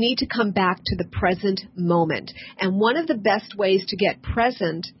 So you need to come back to the present moment. And one of the best ways to get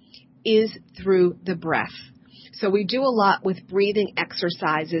present is through the breath. So we do a lot with breathing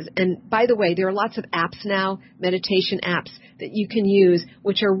exercises. And by the way, there are lots of apps now, meditation apps that you can use,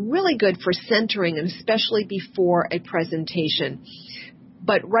 which are really good for centering, and especially before a presentation.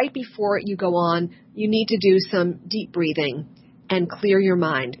 But right before you go on, you need to do some deep breathing and clear your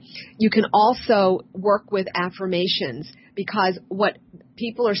mind. You can also work with affirmations, because what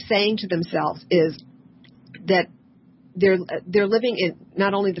people are saying to themselves is that they're living in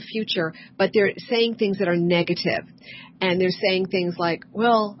not only the future, but they're saying things that are negative. And they're saying things like,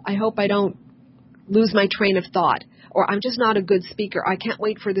 well, I hope I don't lose my train of thought, or I'm just not a good speaker. I can't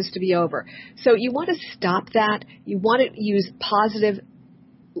wait for this to be over. So you want to stop that. You want to use positive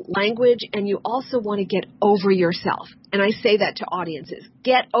language, and you also want to get over yourself. And I say that to audiences.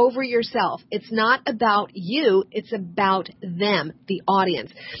 Get over yourself. It's not about you. It's about them, the audience.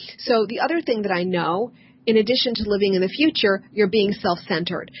 So the other thing that I know, in addition to living in the future, you're being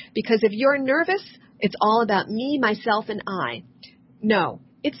self-centered. Because if you're nervous, it's all about me, myself, and I. No,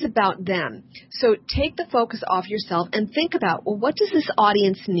 it's about them. So take the focus off yourself and think about, well, what does this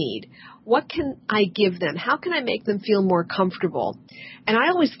audience need? What can I give them? How can I make them feel more comfortable? And I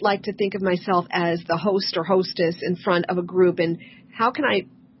always like to think of myself as the host or hostess in front of a group, and how can I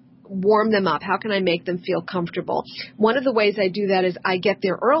warm them up? How can I make them feel comfortable? One of the ways I do that is I get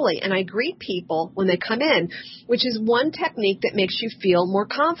there early and I greet people when they come in, which is one technique that makes you feel more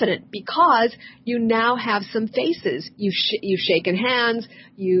confident, because you now have some faces. You've shaken hands.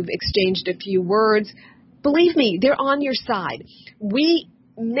 You've exchanged a few words. Believe me, they're on your side. We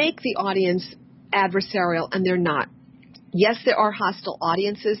make the audience adversarial, and they're not. Yes, there are hostile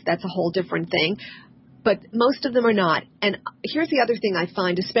audiences. That's a whole different thing. But most of them are not. And here's the other thing I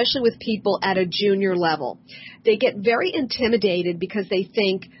find, especially with people at a junior level. They get very intimidated because they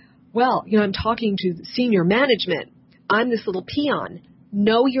think, well, I'm talking to senior management. I'm this little peon.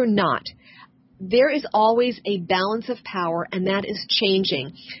 No, you're not. There is always a balance of power, and that is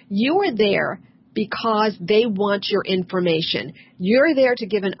changing. You are there because they want your information. You're there to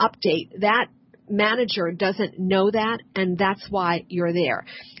give an update. That manager doesn't know that, and that's why you're there.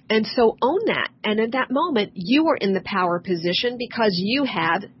 And so own that. And at that moment, you are in the power position because you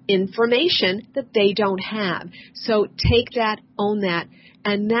have information that they don't have. So take that, own that,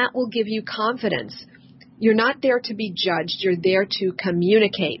 and that will give you confidence. You're not there to be judged. You're there to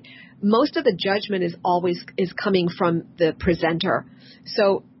communicate. Most of the judgment is coming from the presenter.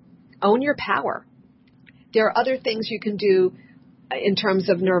 So own your power. There are other things you can do in terms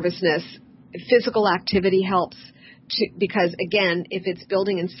of nervousness. Physical activity helps, because, again, if it's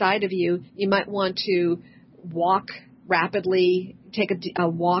building inside of you, you might want to walk rapidly, take a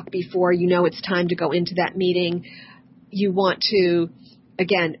walk before you know it's time to go into that meeting. You want to,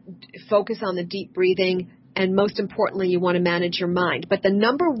 again, focus on the deep breathing, and most importantly, you want to manage your mind. But the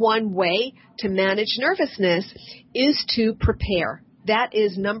number one way to manage nervousness is to prepare. That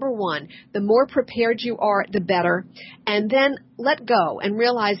is number one. The more prepared you are, the better. And then let go and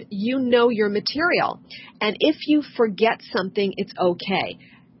realize you know your material. And if you forget something, it's okay.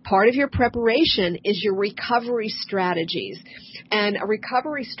 Part of your preparation is your recovery strategies. And a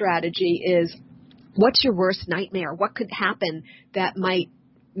recovery strategy is, what's your worst nightmare? What could happen that might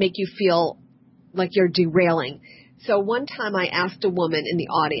make you feel like you're derailing? So one time I asked a woman in the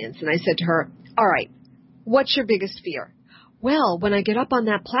audience, and I said to her, all right, what's your biggest fear? Well, when I get up on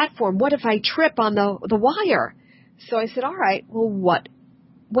that platform, what if I trip on the wire? So I said, all right, well,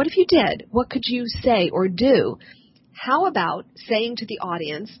 what if you did? What could you say or do? How about saying to the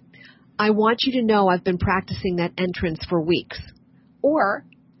audience, I want you to know I've been practicing that entrance for weeks. Or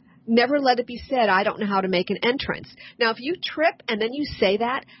never let it be said, I don't know how to make an entrance. Now, if you trip and then you say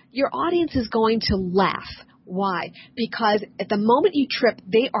that, your audience is going to laugh. Why? Because at the moment you trip,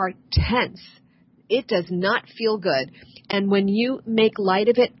 they are tense. It does not feel good. And when you make light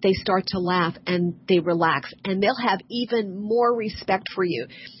of it, they start to laugh and they relax, and they'll have even more respect for you.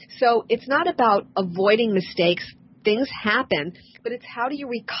 So it's not about avoiding mistakes. Things happen, but it's how do you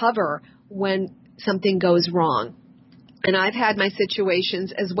recover when something goes wrong. And I've had my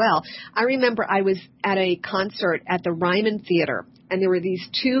situations as well. I remember I was at a concert at the Ryman Theater, and there were these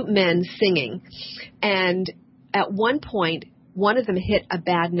two men singing. And at one point, one of them hit a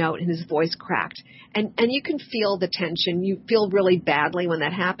bad note and his voice cracked. And you can feel the tension. You feel really badly when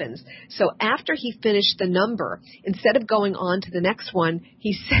that happens. So after he finished the number, instead of going on to the next one,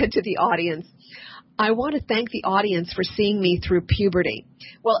 he said to the audience, "I want to thank the audience for seeing me through puberty."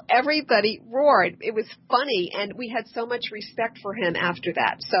 Well, everybody roared. It was funny, and we had so much respect for him after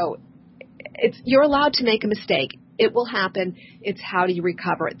that. So you're allowed to make a mistake. It will happen. It's how do you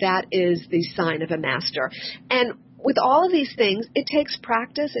recover. That is the sign of a master. And with all of these things, it takes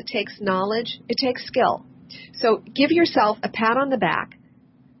practice, it takes knowledge, it takes skill. So give yourself a pat on the back.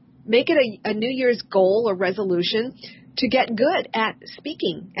 Make it a New Year's goal or resolution to get good at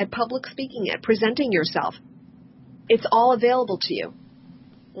speaking, at public speaking, at presenting yourself. It's all available to you.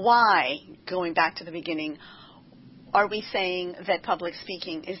 Why, going back to the beginning, are we saying that public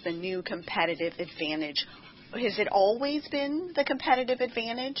speaking is the new competitive advantage? Has it always been the competitive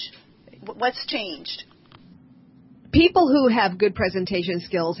advantage? What's changed? People who have good presentation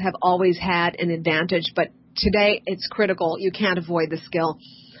skills have always had an advantage, but today it's critical. You can't avoid the skill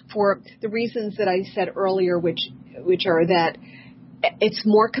for the reasons that I said earlier, which are that it's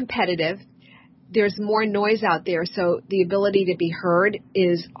more competitive. There's more noise out there, so the ability to be heard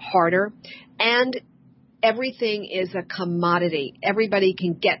is harder, and everything is a commodity. Everybody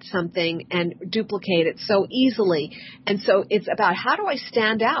can get something and duplicate it so easily. And so it's about, how do I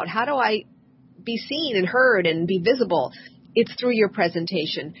stand out? How do I be seen and heard and be visible? It's through your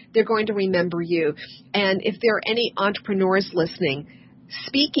presentation. They're going to remember you. And if there are any entrepreneurs listening,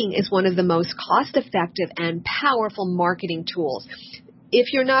 speaking is one of the most cost-effective and powerful marketing tools.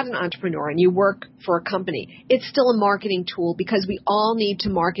 If you're not an entrepreneur and you work for a company, it's still a marketing tool because we all need to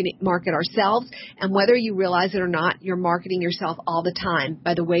market ourselves. And whether you realize it or not, you're marketing yourself all the time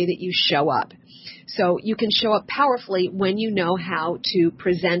by the way that you show up. So you can show up powerfully when you know how to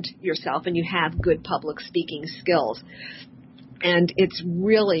present yourself and you have good public speaking skills. And it's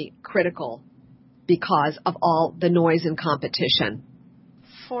really critical because of all the noise and competition.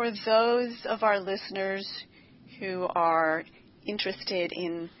 For those of our listeners who are interested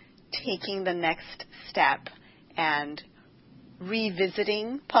in taking the next step and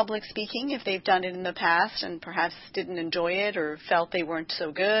revisiting public speaking, if they've done it in the past and perhaps didn't enjoy it or felt they weren't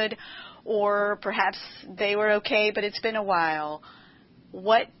so good, or perhaps they were okay but it's been a while,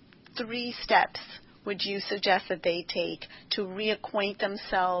 what 3 steps would you suggest that they take to reacquaint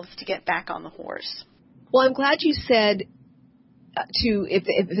themselves, to get back on the horse? Well, I'm glad you said if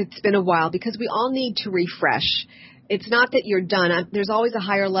it's been a while, because we all need to refresh. It's not that you're done. There's always a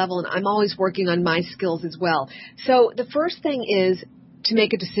higher level, and I'm always working on my skills as well. So the first thing is to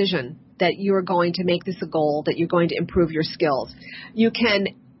make a decision that you are going to make this a goal, that you're going to improve your skills. You can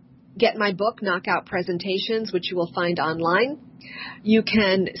get my book, Knockout Presentations, which you will find online. You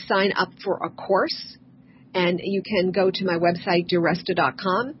can sign up for a course, and you can go to my website,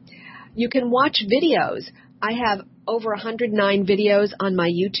 DiResta.com. You can watch videos. I have over 109 videos on my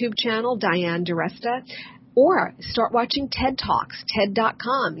YouTube channel, Diane DiResta. Or start watching TED Talks,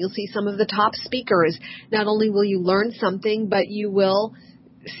 TED.com. You'll see some of the top speakers. Not only will you learn something, but you will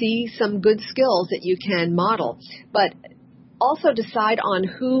see some good skills that you can model. But also decide on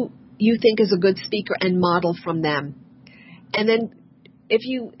who you think is a good speaker and model from them. And then if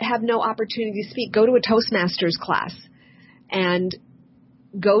you have no opportunity to speak, go to a Toastmasters class and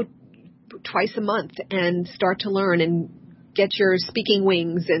go twice a month and start to learn and get your speaking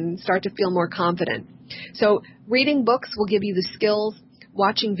wings and start to feel more confident. So reading books will give you the skills.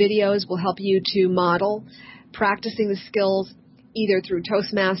 Watching videos will help you to model. Practicing the skills either through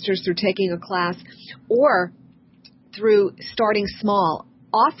Toastmasters, through taking a class, or through starting small.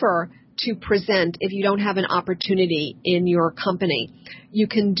 Offer to present if you don't have an opportunity in your company. You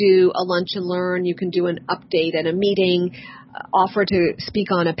can do a lunch and learn. You can do an update at a meeting. Offer to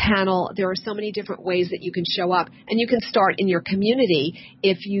speak on a panel. There are so many different ways that you can show up. And you can start in your community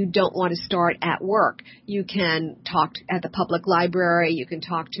if you don't want to start at work. You can talk at the public library. You can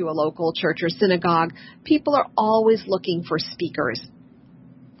talk to a local church or synagogue. People are always looking for speakers.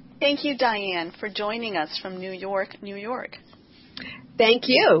 Thank you, Diane, for joining us from New York, New York. Thank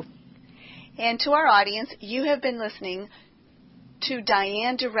you. And to our audience, you have been listening to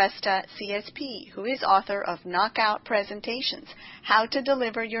Diane DiResta, CSP, who is author of Knockout Presentations, How to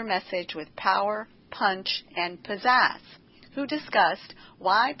Deliver Your Message with Power, Punch, and Pizzazz, who discussed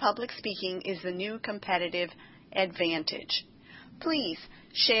why public speaking is the new competitive advantage. Please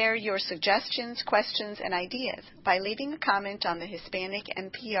share your suggestions, questions, and ideas by leaving a comment on the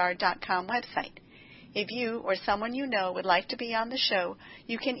HispanicMPR.com website. If you or someone you know would like to be on the show,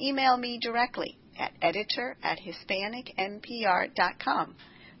 you can email me directly at editor@HispanicMPR.com.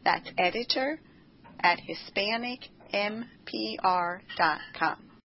 That's editor at HispanicMPR.com.